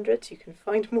there's hundreds, you can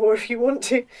find more if you want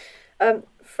to.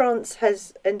 France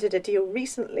has ended a deal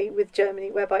recently with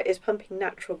Germany whereby it is pumping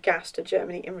natural gas to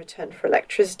Germany in return for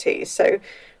electricity. So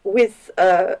with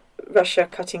Russia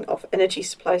cutting off energy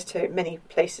supplies to many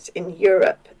places in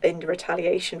Europe in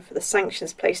retaliation for the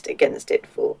sanctions placed against it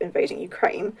for invading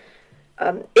Ukraine,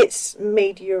 it's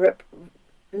made Europe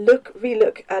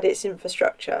relook at its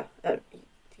infrastructure, the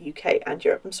UK and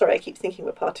Europe. I'm sorry, I keep thinking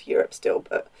we're part of Europe still,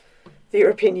 but the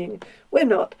European Union, we're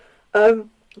not.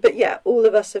 But yeah, all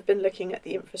of us have been looking at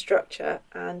the infrastructure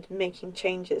and making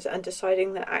changes and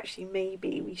deciding that actually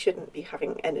maybe we shouldn't be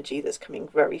having energy that's coming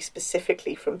very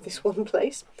specifically from this one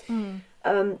place. And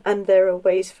there are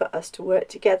ways for us to work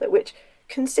together, which,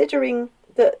 considering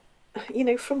that,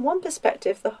 from one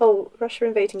perspective, the whole Russia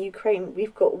invading Ukraine,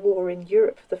 we've got war in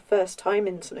Europe for the first time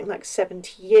in something like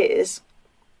 70 years.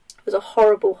 It was a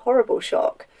horrible, horrible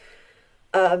shock.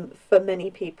 For many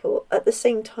people. At the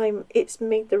same time, it's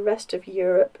made the rest of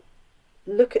Europe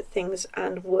look at things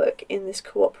and work in this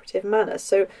cooperative manner.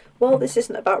 So while this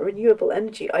isn't about renewable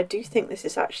energy, I do think this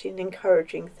is actually an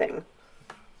encouraging thing.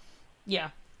 Yeah.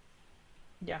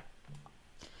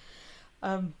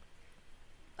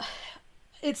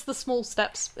 It's the small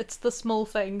steps, it's the small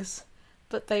things,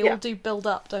 but they all do build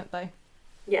up, don't they?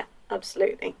 Yeah,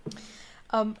 absolutely.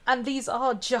 And these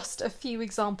are just a few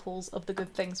examples of the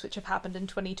good things which have happened in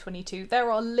 2022. There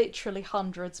are literally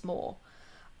hundreds more.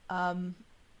 And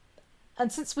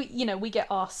since we get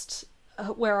asked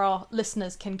where our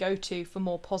listeners can go to for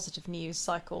more positive news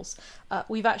cycles,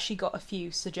 we've actually got a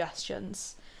few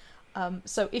suggestions.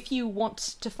 So if you want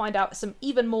to find out some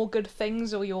even more good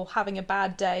things, or you're having a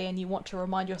bad day and you want to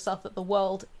remind yourself that the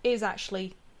world is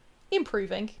actually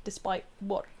improving, despite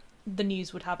what the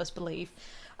news would have us believe,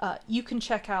 you can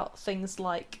check out things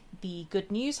like the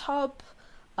Good News Hub,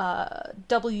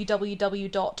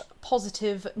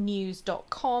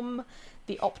 www.positivenews.com,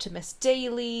 The Optimist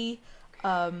Daily.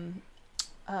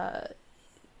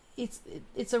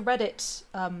 It's a Reddit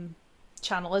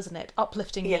channel, isn't it?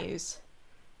 Uplifting News.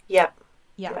 Yeah.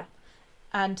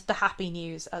 And The Happy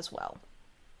News as well.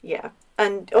 Yeah.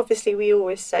 And obviously we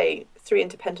always say 3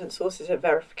 independent sources of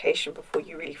verification before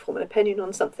you really form an opinion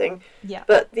on something. Yeah.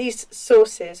 But these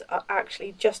sources are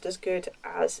actually just as good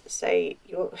as, say,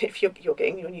 if you're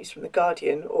getting your news from The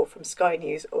Guardian or from Sky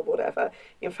News or whatever.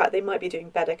 In fact, they might be doing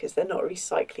better because they're not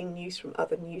recycling news from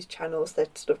other news channels. They're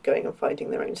sort of going and finding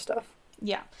their own stuff.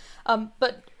 Yeah.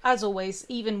 But as always,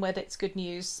 even when it's good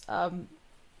news,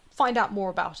 find out more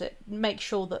about it. Make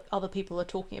sure that other people are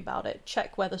talking about it.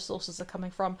 Check where the sources are coming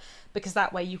from, because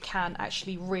that way you can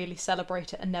actually really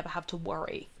celebrate it and never have to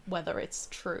worry whether it's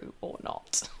true or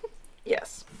not.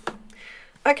 Yes.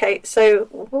 Okay,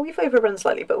 so we've overrun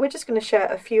slightly, but we're just going to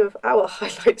share a few of our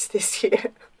highlights this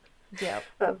year. Yeah.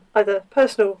 Either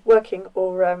personal, working,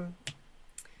 or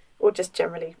just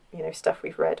generally, stuff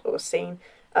we've read or seen.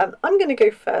 I'm going to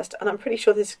go first, and I'm pretty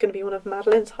sure this is going to be one of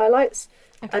Madeline's highlights.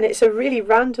 Okay. And it's a really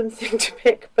random thing to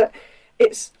pick, but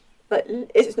it's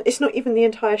not even the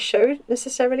entire show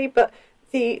necessarily, but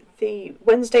the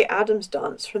Wednesday Addams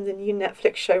dance from the new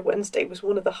Netflix show Wednesday was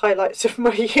one of the highlights of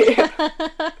my year.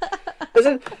 As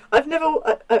in,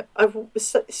 I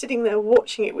was sitting there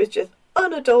watching it with just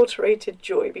unadulterated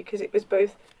joy, because it was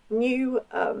both new,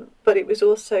 but it was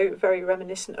also very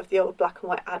reminiscent of the old black and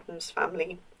white Addams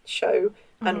Family show,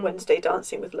 and Wednesday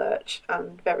Dancing with Lurch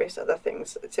and various other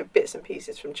things. It's bits and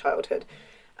pieces from childhood,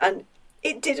 and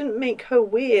it didn't make her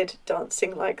weird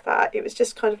dancing like that. It was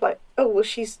just kind of like, oh well,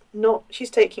 she's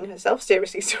taking herself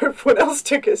seriously, so everyone else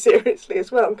took her seriously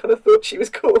as well and kind of thought she was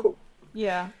cool.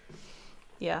 Yeah,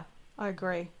 I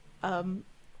agree.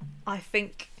 I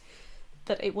think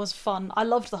that it was fun. I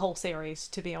loved the whole series,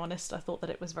 to be honest. I thought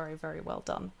that it was very, very well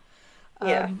done.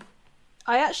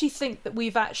 I actually think that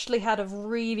we've actually had a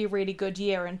really, really good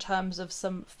year in terms of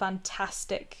some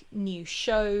fantastic new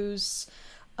shows,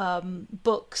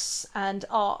 books and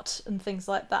art and things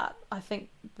like that. I think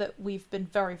that we've been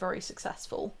very, very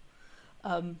successful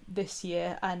this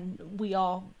year, and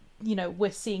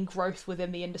we're seeing growth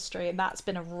within the industry, and that's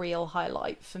been a real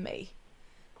highlight for me.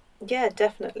 Yeah,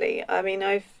 definitely. I mean,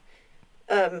 I've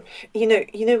you know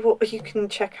what, you can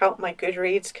check out my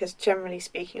Goodreads, because generally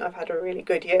speaking I've had a really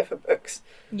good year for books.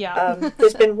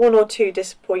 There's been 1 or 2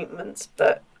 disappointments,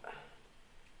 but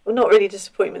not really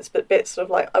disappointments, but bits of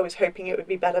like I was hoping it would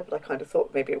be better, but I kind of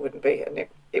thought maybe it wouldn't be, and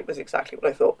it was exactly what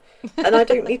I thought. And I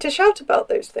don't need to shout about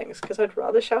those things, because I'd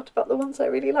rather shout about the ones I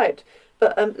really liked.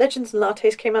 But Legends and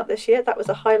Lattes came out this year. That was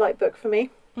a highlight book for me.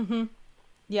 I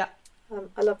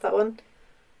love that one.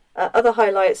 Other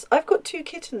highlights, I've got 2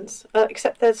 kittens,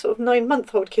 except they're sort of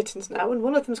 9-month-old kittens now, and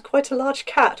one of them's quite a large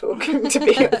cat, or going to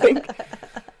be, I think.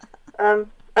 And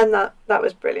that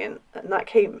was brilliant, and that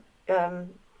came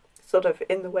sort of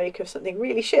in the wake of something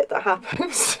really shit that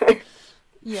happened. So.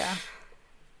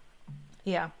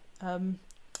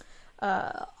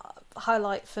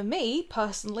 Highlight for me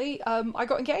personally, I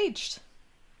got engaged.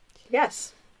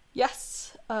 Yes.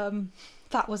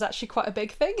 That was actually quite a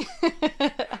big thing.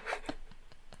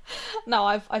 No,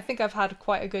 I think I've had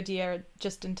quite a good year,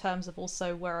 just in terms of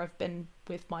also where I've been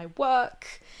with my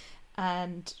work,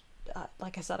 and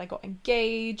like I said, I got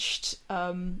engaged,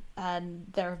 and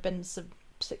there have been some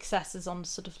successes on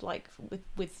sort of like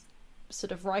with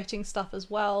sort of writing stuff as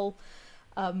well.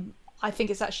 I think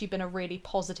it's actually been a really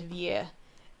positive year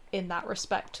in that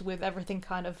respect, with everything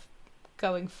kind of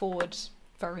going forward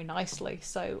very nicely.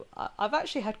 So I've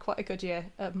actually had quite a good year.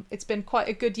 It's been quite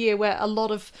a good year where a lot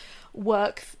of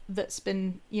work that's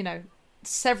been,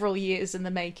 several years in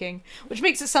the making, which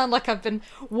makes it sound like I've been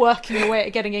working away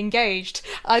at getting engaged.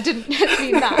 I didn't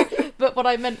mean that, but what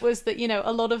I meant was that,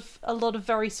 a lot of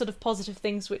very sort of positive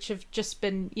things which have just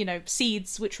been,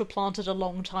 seeds which were planted a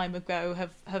long time ago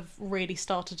have really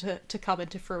started to come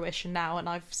into fruition now, and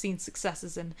I've seen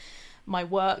successes in my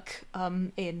work,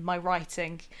 in my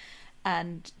writing,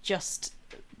 and just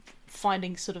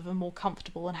finding sort of a more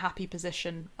comfortable and happy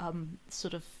position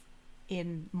sort of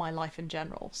in my life in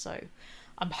general. So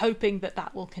I'm hoping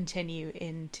that will continue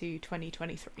into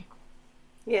 2023.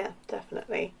 Yeah,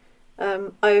 definitely.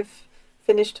 I've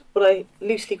finished what I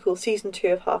loosely call season 2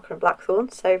 of Harker and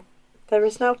Blackthorn, so there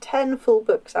is now 10 full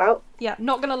books out. Yeah,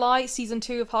 not gonna lie, season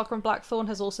 2 of Harker and Blackthorn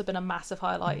has also been a massive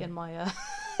highlight in my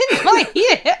in my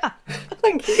year.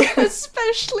 Thank you.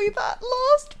 Especially that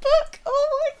last book. Oh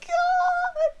my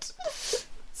god.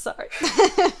 Sorry.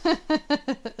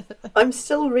 I'm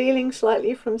still reeling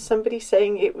slightly from somebody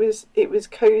saying it was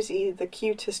cozy, the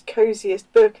cutest,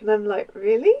 coziest book, and I'm like,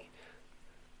 really?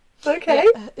 Okay.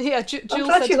 Yeah. I'm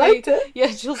glad you liked it. Yeah,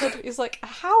 Jill said, "It's like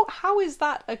how is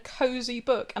that a cozy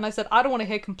book?" And I said, "I don't want to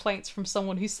hear complaints from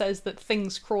someone who says that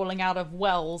things crawling out of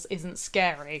wells isn't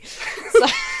scary." So...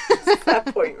 Fair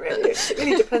point, really. It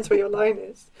really depends where your line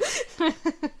is.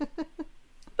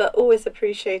 But always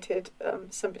appreciated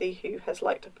somebody who has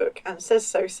liked a book and says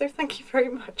so. So thank you very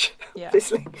much. Yeah.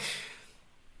 Obviously.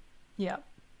 Yeah.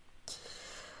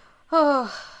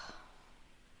 Oh.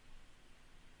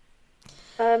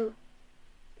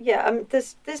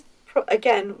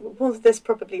 There's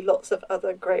probably lots of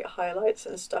other great highlights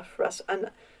and stuff for us, and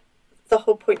the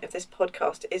whole point of this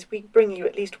podcast is we bring you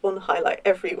at least one highlight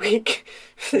every week.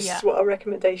 This is what our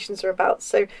recommendations are about,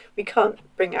 so we can't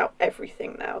bring out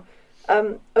everything now.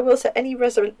 I will say, any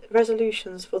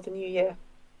resolutions for the new year?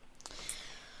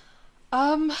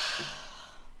 I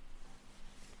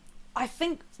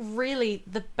think really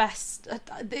the best,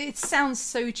 it sounds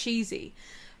so cheesy,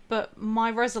 but my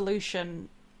resolution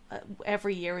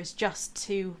every year is just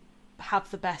to have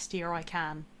the best year I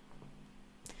can.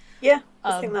 Yeah,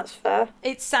 I think that's fair.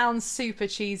 It sounds super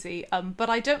cheesy, but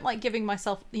I don't like giving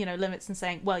myself, limits and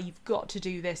saying, well, you've got to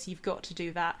do this, you've got to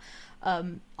do that.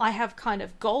 I have kind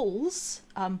of goals,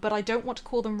 but I don't want to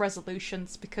call them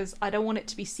resolutions because I don't want it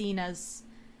to be seen as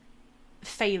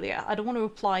failure. I don't want to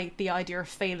apply the idea of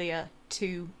failure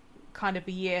to kind of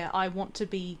a year. I want to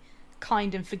be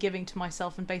kind and forgiving to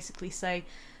myself and basically say,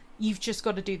 you've just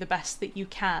got to do the best that you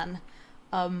can,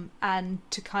 and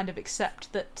to kind of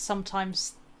accept that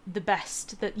sometimes the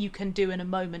best that you can do in a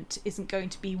moment isn't going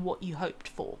to be what you hoped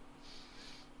for.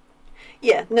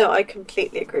 Yeah, no, I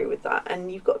completely agree with that.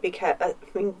 And you've got to be careful. I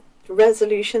mean,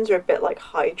 resolutions are a bit like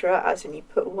Hydra, as in you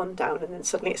put one down and then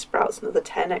suddenly it sprouts another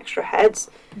 10 extra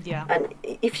heads. Yeah. And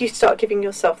if you start giving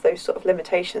yourself those sort of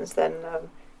limitations, then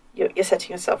you're setting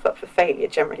yourself up for failure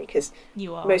generally, because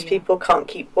most people can't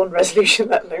keep one resolution,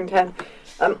 let alone 10.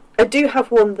 I do have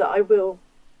one that I will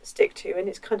stick to, and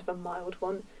it's kind of a mild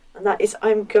one. And that is,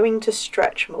 I'm going to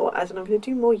stretch more, as in I'm going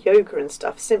to do more yoga and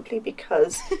stuff, simply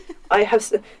because I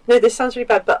have... No, this sounds really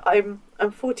bad, but I'm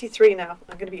 43 now.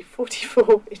 I'm going to be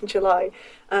 44 in July.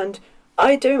 And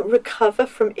I don't recover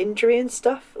from injury and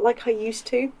stuff like I used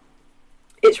to.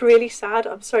 It's really sad.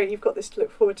 I'm sorry, you've got this to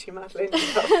look forward to, Madeline,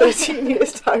 in about 13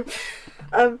 years' time.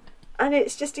 And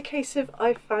it's just a case of,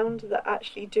 I found that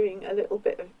actually doing a little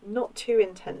bit of not too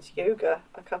intense yoga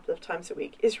a couple of times a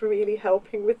week is really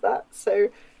helping with that. So...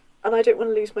 And I don't want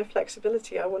to lose my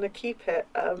flexibility. I want to keep it.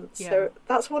 So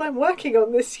that's what I'm working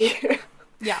on this year.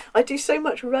 Yeah. I do so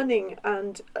much running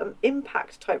and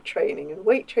impact type training and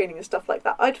weight training and stuff like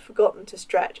that. I'd forgotten to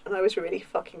stretch, and I was really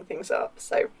fucking things up.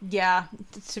 So yeah,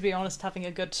 to be honest, having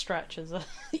a good stretch is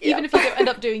even if you don't end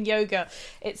up doing yoga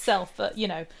itself, but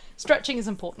stretching is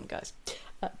important, guys.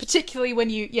 Particularly when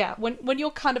when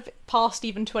you're kind of past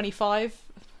even 25.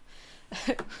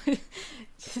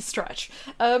 Stretch.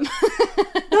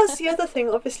 That's the other thing.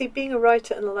 Obviously, being a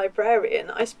writer and a librarian,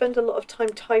 I spend a lot of time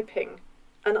typing,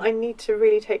 and I need to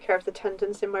really take care of the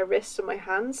tendons in my wrists and my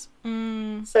hands.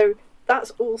 So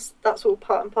that's all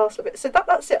part and parcel of it. So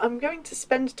that's it. I'm going to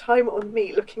spend time on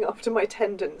me looking after my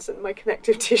tendons and my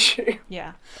connective tissue.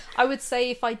 Yeah, I would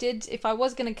say if I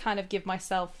was going to kind of give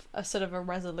myself a sort of a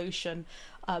resolution,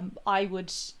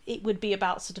 it would be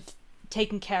about sort of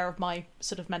taking care of my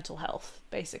sort of mental health,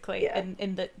 basically,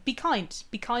 in that be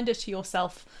kinder to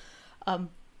yourself,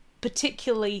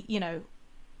 particularly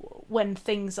when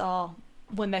things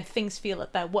feel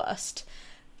at their worst.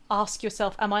 Ask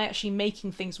yourself, am I actually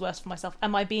making things worse for myself?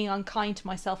 Am I being unkind to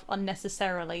myself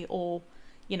unnecessarily? Or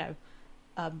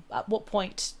at what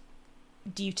point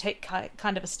do you take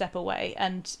kind of a step away?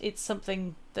 And it's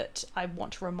something that I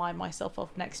want to remind myself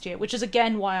of next year, which is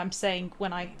again why I'm saying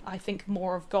when I think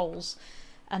more of goals,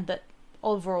 and that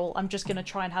overall I'm just going to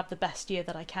try and have the best year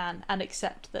that I can, and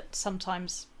accept that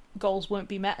sometimes goals won't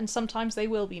be met and sometimes they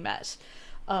will be met,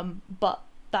 but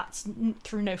that's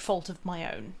through no fault of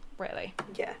my own, really.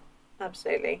 Yeah,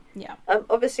 absolutely. Yeah.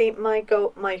 Obviously my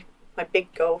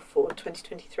big goal for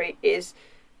 2023 is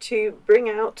to bring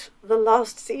out the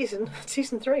last season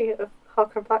 3 of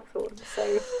Harker Blackthorn.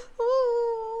 So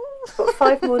got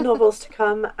 5 more novels to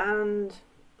come, and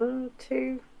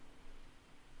 3.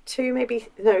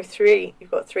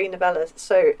 You've got 3 novellas.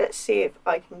 So let's see if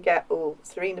I can get all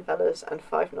 3 novellas and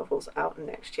 5 novels out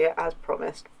next year, as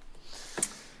promised.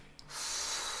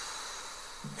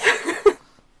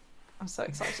 I'm so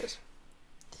excited.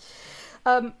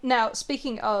 Now,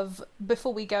 speaking of,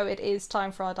 before we go, it is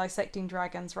time for our Dissecting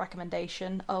Dragons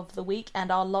recommendation of the week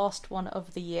and our last one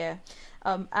of the year.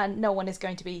 And no one is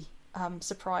going to be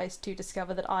surprised to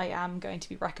discover that I am going to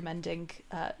be recommending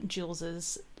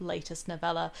Jules's latest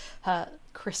novella, her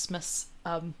Christmas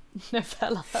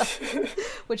novella,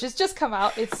 which has just come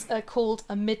out. It's called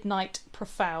A Midnight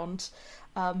Profound.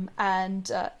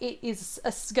 And it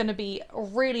is going to be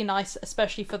really nice,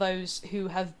 especially for those who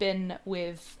have been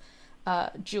with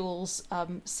Jules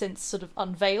since sort of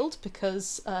unveiled,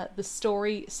 because the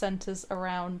story centres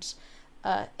around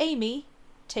Amy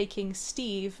taking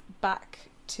Steve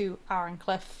back to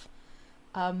Arrencliffe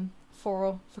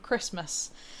for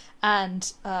Christmas,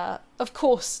 and of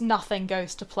course nothing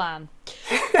goes to plan.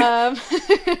 Why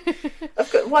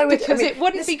would, because it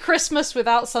wouldn't be Christmas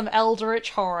without some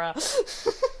eldritch horror.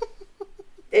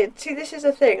 See, this is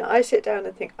the thing. I sit down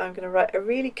and think I'm going to write a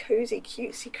really cosy,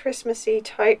 cutesy, Christmassy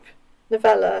type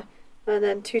novella, and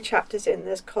then 2 chapters in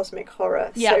there's cosmic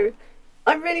horror. Yeah. So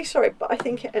I'm really sorry, but I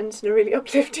think it ends in a really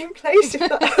uplifting place, if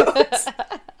that helps.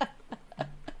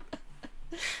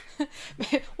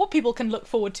 What people can look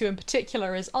forward to in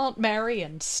particular is Aunt Mary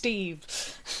and Steve.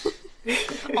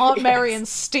 Aunt Mary and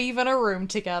Steve in a room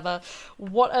together.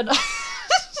 What an...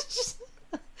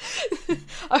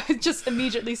 I just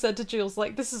immediately said to Jules,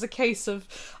 like, this is a case of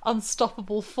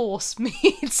unstoppable force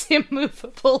meets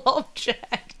immovable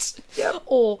object. Yep.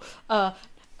 Or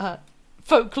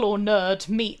folklore nerd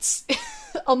meets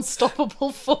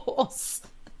unstoppable force.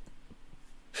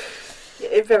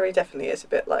 It very definitely is a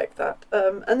bit like that.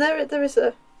 And there is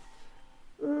a...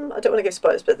 I don't want to give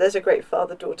spoilers, but there's a great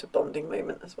father-daughter bonding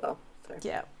moment as well. So.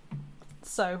 Yeah.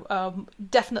 So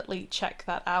definitely check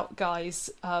that out,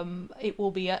 guys. It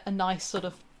will be a nice sort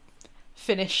of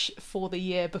finish for the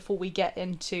year before we get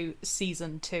into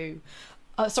season 2.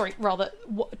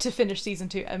 To finish season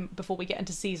 2 and before we get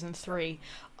into season 3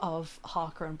 of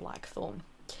Harker and Blackthorn.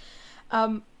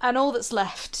 And all that's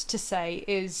left to say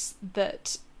is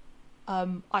that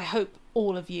I hope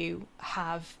all of you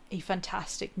have a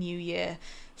fantastic new year.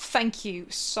 Thank you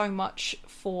so much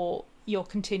for your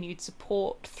continued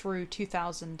support through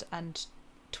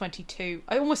 2022.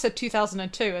 I almost said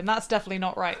 2002, and that's definitely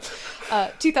not right.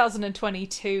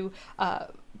 2022,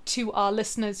 to our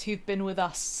listeners who've been with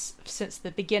us since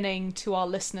the beginning, to our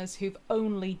listeners who've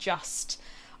only just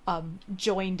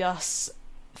joined us,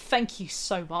 thank you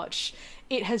so much.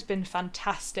 It has been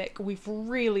fantastic. We've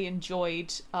really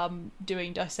enjoyed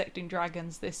doing Dissecting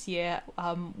Dragons this year.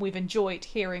 We've enjoyed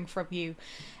hearing from you,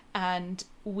 and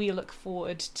we look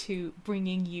forward to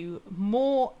bringing you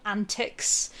more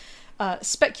antics,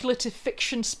 speculative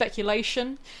fiction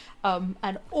speculation,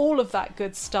 and all of that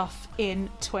good stuff in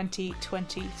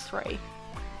 2023.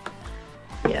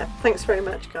 Yeah, thanks very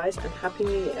much, guys, and Happy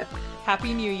New Year.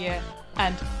 Happy New Year,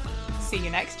 and see you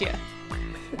next year.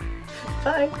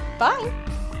 Bye. Bye.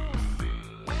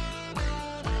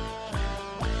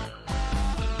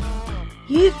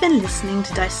 You've been listening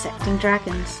to Dissecting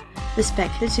Dragons, the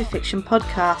speculative fiction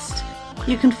podcast.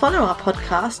 You can follow our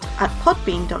podcast at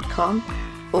podbean.com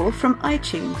or from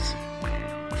iTunes.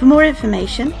 For more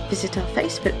information, visit our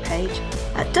Facebook page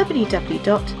at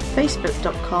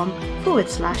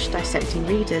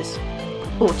www.facebook.com/dissectingreaders,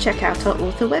 or check out our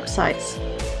author websites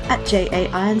at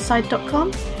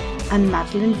jaironside.com and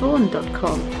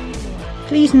madeleinevaughan.com.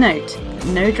 Please note,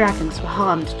 no dragons were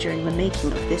harmed during the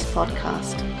making of this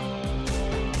podcast.